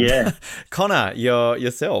 Yeah. Connor,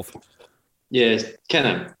 yourself. Yeah, kind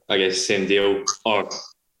of, I guess, same deal. Or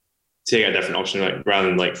take a different option, like rather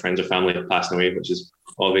than like friends or family passing away, which is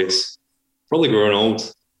obvious. Probably growing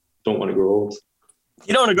old. Don't want to grow old.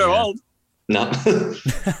 You don't want to grow old? No. I'm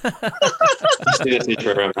happy at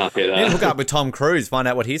that. Yeah, hook up with Tom Cruise, find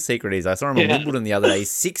out what his secret is. I saw him on Wimbledon the other day.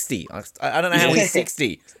 He's 60. I don't know how he's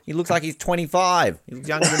 60. He looks like he's 25. He looks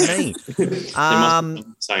younger than me.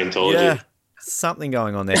 Scientology. Yeah, something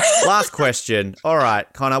going on there. Last question. All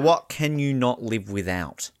right, Connor, what can you not live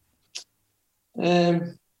without? I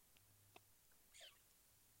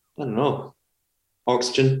don't know.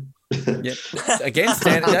 Oxygen. Yep. Again,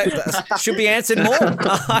 that should be answered more.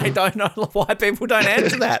 I don't know why people don't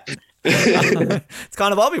answer that. It's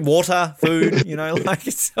kind of obvious. Water, food,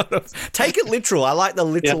 it's sort of take it literal. I like the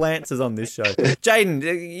literal answers on this show. Jaden,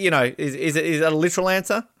 is it a literal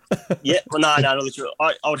answer? Yeah, well, no, not literal.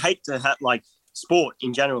 I would hate to have sport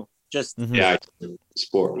in general. Just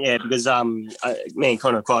sport. Yeah, because me and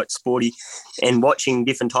Connor are quite sporty, and watching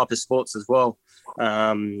different type of sports as well.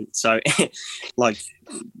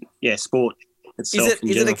 Sport itself.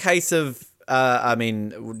 Is it a case of,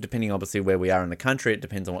 depending obviously where we are in the country, it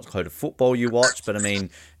depends on what kind of football you watch, but are you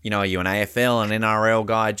an AFL, an NRL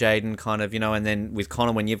guy, Jaden, kind of, and then with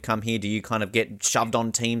Connor, when you've come here, do you kind of get shoved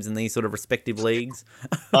on teams in these sort of respective leagues?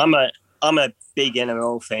 I'm a big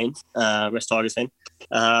NRL fan, West Tigers fan.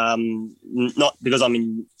 Not because I'm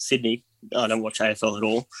in Sydney. I don't watch AFL at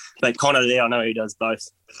all. But Connor there, I know he does both.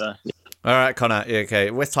 So. All right, Connor. Yeah,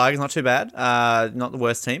 okay, West Tigers not too bad. Not the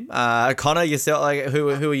worst team. Connor, yourself, who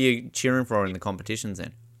are you cheering for in the competitions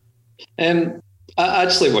then? I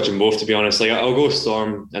just like watching both, to be honest. I'll go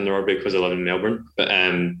Storm and the rugby because I live in Melbourne. But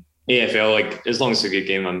AFL, as long as it's a good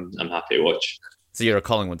game, I'm happy to watch. So you're a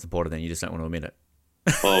Collingwood supporter then? You just don't want to admit it.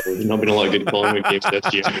 Oh, there's not been a lot of good Collingwood games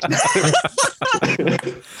this year.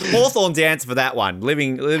 Hawthorn's the answer for that one.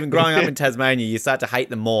 Growing up in Tasmania, you start to hate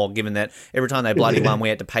them more, given that every time they bloody won, we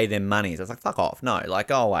had to pay them money. So it's like, fuck off. No,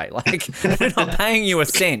 go away. They're not paying you a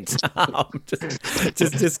cent.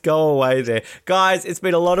 Just go away there. Guys, it's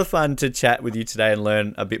been a lot of fun to chat with you today and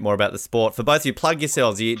learn a bit more about the sport. For both of you, plug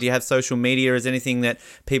yourselves. Do you have social media? Is anything that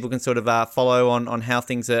people can sort of follow on how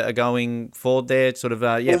things are going forward there? Sort of,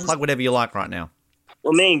 plug whatever you like right now.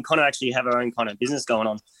 Well, me and Connor actually have our own kind of business going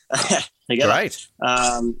on together. Great.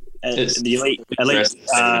 The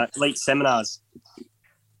elite seminars.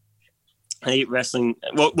 Elite wrestling.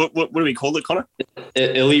 What do we call it, Connor?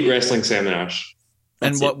 Elite wrestling seminars.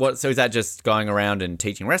 And what? So is that just going around and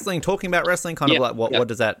teaching wrestling, talking about wrestling? Kind of like what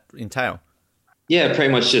does that entail? Yeah,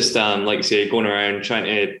 pretty much just like you say, going around trying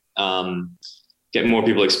to get more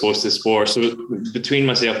people exposed to the sport. So between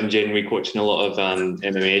myself and Jaden, we coach in a lot of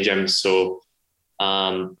MMA gyms. So.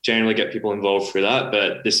 Generally get people involved for that,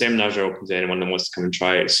 but the seminars are open to anyone that wants to come and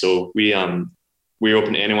try it. So we're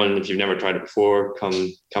open to anyone. If you've never tried it before,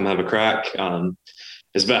 come have a crack.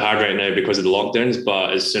 It's a bit hard right now because of the lockdowns,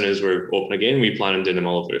 but as soon as we're open again, we plan on doing them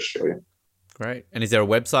all over Australia. Great. And is there a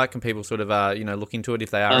website? Can people sort of look into it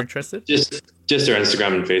if they are interested? Just our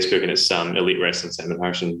Instagram and Facebook, and it's Elite Wrestling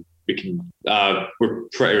Seminars, and we can we're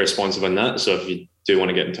pretty responsive on that. So if you do want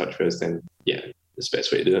to get in touch with us, then it's the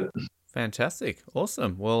best way to do it. Fantastic.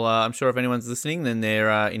 Awesome. Well, I'm sure if anyone's listening, then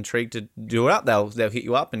they're intrigued to do it up. They'll hit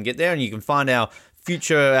you up and get there, and you can find our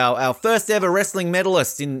first ever wrestling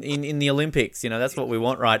medalist in the Olympics. That's what we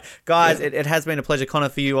want, right? Guys, it has been a pleasure. Connor,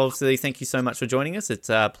 for you, obviously, thank you so much for joining us. It's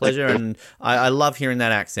a pleasure, and I love hearing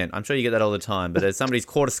that accent. I'm sure you get that all the time, but as somebody's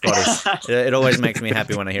quarter Scottish, it always makes me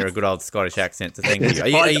happy when I hear a good old Scottish accent, so thank you.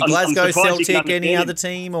 Are you Glasgow, Celtic, any other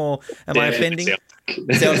team, or am I offending?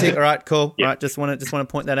 Celtic, all right, cool. All right, just want to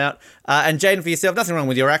point that out. And Jaden, for yourself, nothing wrong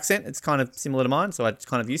with your accent. It's kind of similar to mine, so I'm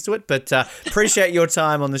kind of used to it. But appreciate your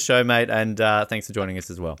time on the show, mate, and thanks for joining us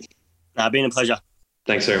as well. Been a pleasure.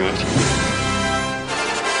 Thanks very much.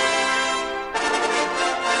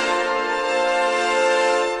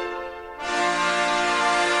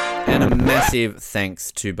 An massive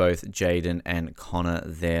thanks to both Jaden and Connor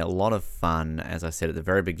there. A lot of fun. As I said at the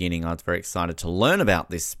very beginning, I was very excited to learn about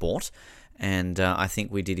this sport. And I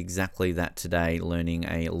think we did exactly that today, learning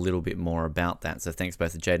a little bit more about that. So thanks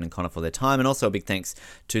both to Jaden and Connor for their time. And also a big thanks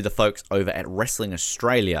to the folks over at Wrestling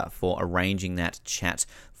Australia for arranging that chat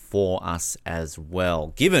for us as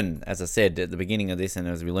well. Given, as I said at the beginning of this, and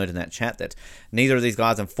as we learned in that chat, that neither of these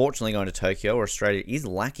guys unfortunately going to Tokyo, or Australia is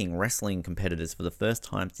lacking wrestling competitors for the first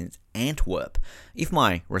time since Antwerp. If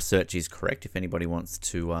my research is correct, if anybody wants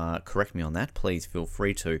to correct me on that, please feel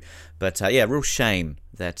free to. But yeah, real shame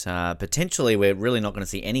that potentially we're really not going to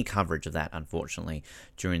see any coverage of that, unfortunately,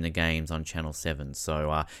 during the games on Channel 7.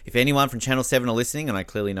 So if anyone from Channel 7 are listening, and I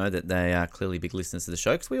clearly know that they are clearly big listeners to the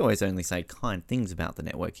show, because we always only say kind things about the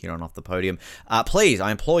network here on Off the Podium, please,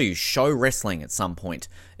 I implore you, show wrestling at some point.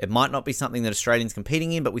 It might not be something that Australians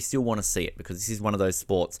competing in, but we still want to see it, because this is one of those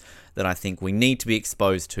sports that I think we need to be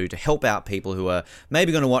exposed to help out people who are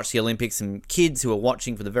maybe going to watch the Olympics, and kids who are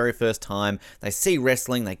watching for the very first time. They see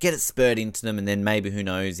wrestling, they get it spurred into them, and then maybe, who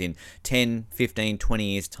knows, in 10, 15, 20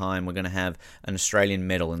 years' time, we're going to have an Australian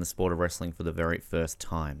medal in the sport of wrestling for the very first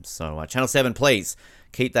time. So Channel 7, please,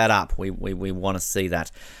 keep that up. We want to see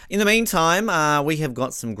that. In the meantime, we have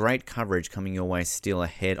got some great coverage coming your way still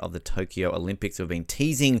ahead of the Tokyo Olympics. We've been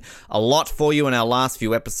teasing a lot for you in our last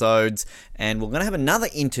few episodes, and we're going to have another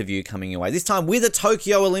interview coming your way, this time with a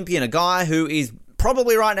Tokyo Olympian, a guy who is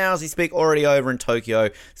probably right now as we speak already over in Tokyo.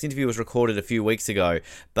 This interview was recorded a few weeks ago,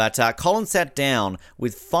 but Colin sat down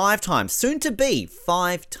with soon to be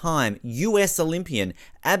five-time US Olympian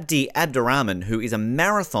Abdi Abdirahman, who is a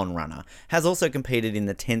marathon runner, has also competed in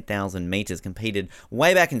the 10,000 meters, competed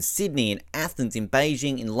way back in Sydney, in Athens, in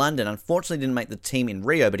Beijing, in London. Unfortunately didn't make the team in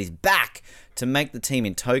Rio, but he's back to make the team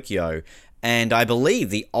in Tokyo. And I believe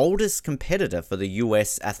the oldest competitor for the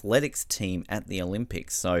US athletics team at the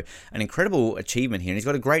Olympics. So an incredible achievement here. And he's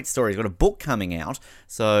got a great story. He's got a book coming out.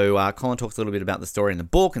 So Colin talks a little bit about the story in the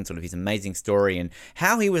book and sort of his amazing story and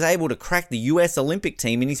how he was able to crack the US Olympic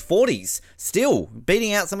team in his 40s, still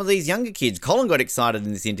beating out some of these younger kids. Colin got excited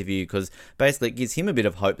in this interview because basically it gives him a bit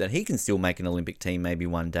of hope that he can still make an Olympic team maybe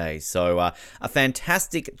one day. So a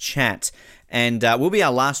fantastic chat. And will be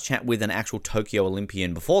our last chat with an actual Tokyo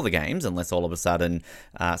Olympian before the games, unless all of a sudden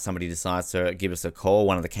somebody decides to give us a call.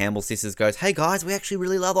 One of the Campbell sisters goes, "Hey guys, we actually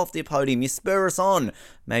really love Off the Podium. You spur us on."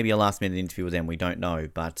 Maybe a last-minute interview with them, we don't know.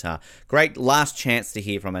 But great last chance to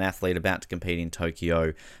hear from an athlete about to compete in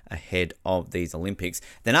Tokyo ahead of these Olympics.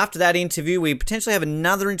 Then after that interview, we potentially have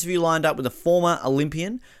another interview lined up with a former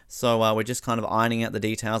Olympian. So we're just kind of ironing out the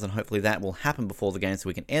details, and hopefully that will happen before the games so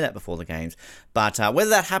we can air that before the games. But whether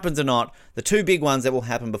that happens or not, the two big ones that will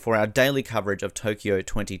happen before our daily coverage of Tokyo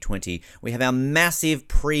 2020, we have our massive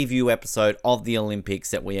preview episode of the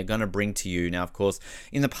Olympics that we are going to bring to you. Now, of course,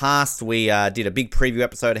 in the past, we did a big preview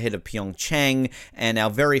episode ahead of Pyeongchang, and our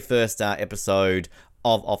very first episode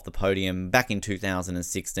of Off the Podium back in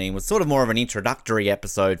 2016 was sort of more of an introductory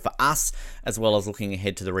episode for us, as well as looking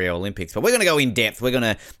ahead to the Rio Olympics. But we're going to go in depth. We're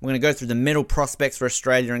going to go through the medal prospects for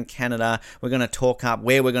Australia and Canada. We're going to talk up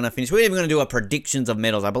where we're going to finish. We're even going to do a predictions of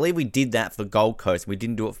medals. I believe we did that for Gold Coast. We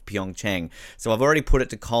didn't do it for Pyeongchang. So I've already put it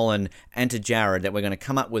to Colin and to Jared that we're going to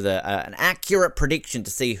come up with an accurate prediction to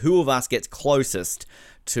see who of us gets closest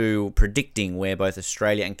to predicting where both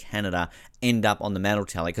Australia and Canada end up on the medal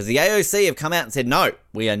tally. Because the AOC have come out and said, no,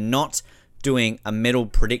 we are not doing a medal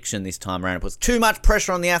prediction this time around. It puts too much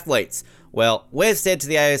pressure on the athletes. Well, we've said to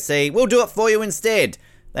the AOC, we'll do it for you instead.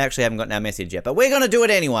 They actually haven't gotten our message yet, but we're going to do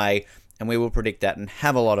it anyway, and we will predict that and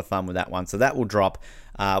have a lot of fun with that one. So that will drop.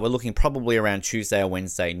 We're looking probably around Tuesday or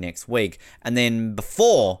Wednesday next week. And then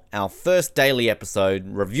before our first daily episode,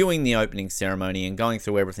 reviewing the opening ceremony and going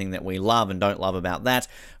through everything that we love and don't love about that,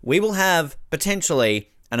 we will have potentially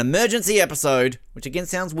an emergency episode, which again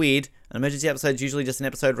sounds weird. An emergency episode is usually just an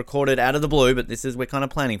episode recorded out of the blue, but we're kind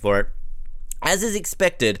of planning for it. As is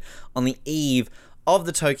expected, on the eve of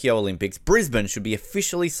the Tokyo Olympics, Brisbane should be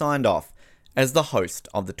officially signed off as the host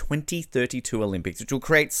of the 2032 Olympics, which will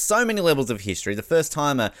create so many levels of history. The first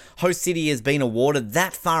time a host city has been awarded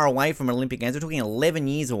that far away from an Olympic Games. We're talking 11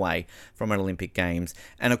 years away from an Olympic Games.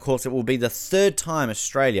 And of course, it will be the third time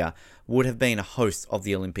Australia would have been a host of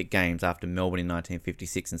the Olympic Games after Melbourne in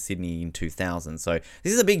 1956 and Sydney in 2000. So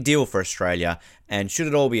this is a big deal for Australia, and should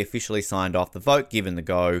it all be officially signed off, the vote given the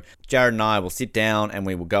go, Jared and I will sit down and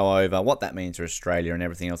we will go over what that means for Australia and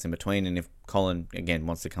everything else in between. And if Colin, again,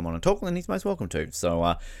 wants to come on and talk, then he's most welcome to.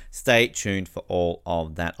 So stay tuned for all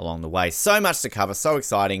of that along the way. So much to cover, so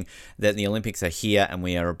exciting that the Olympics are here and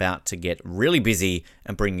we are about to get really busy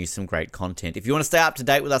and bring you some great content. If you want to stay up to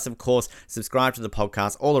date with us, of course, subscribe to the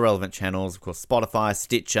podcast, all the relevant channels, of course, Spotify,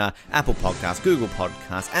 Stitcher, Apple Podcasts, Google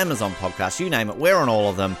Podcasts, Amazon Podcasts, you name it, we're on all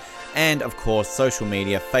of them. And, of course, social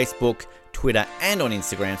media, Facebook, Twitter, and on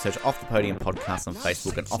Instagram. Search Off the Podium Podcast on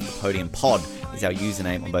Facebook, and Off the Podium Pod is our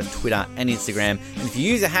username on both Twitter and Instagram. And if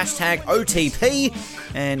you use a hashtag OTP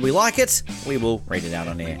and we like it, we will read it out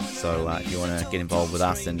on air. So if you want to get involved with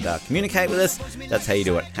us and communicate with us, that's how you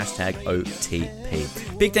do it. Hashtag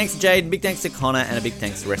OTP. Big thanks to Jade, big thanks to Connor, and a big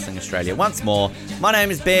thanks to Wrestling Australia once more. My name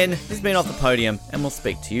is Ben, this has been Off the Podium, and we'll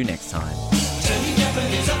speak to you next time.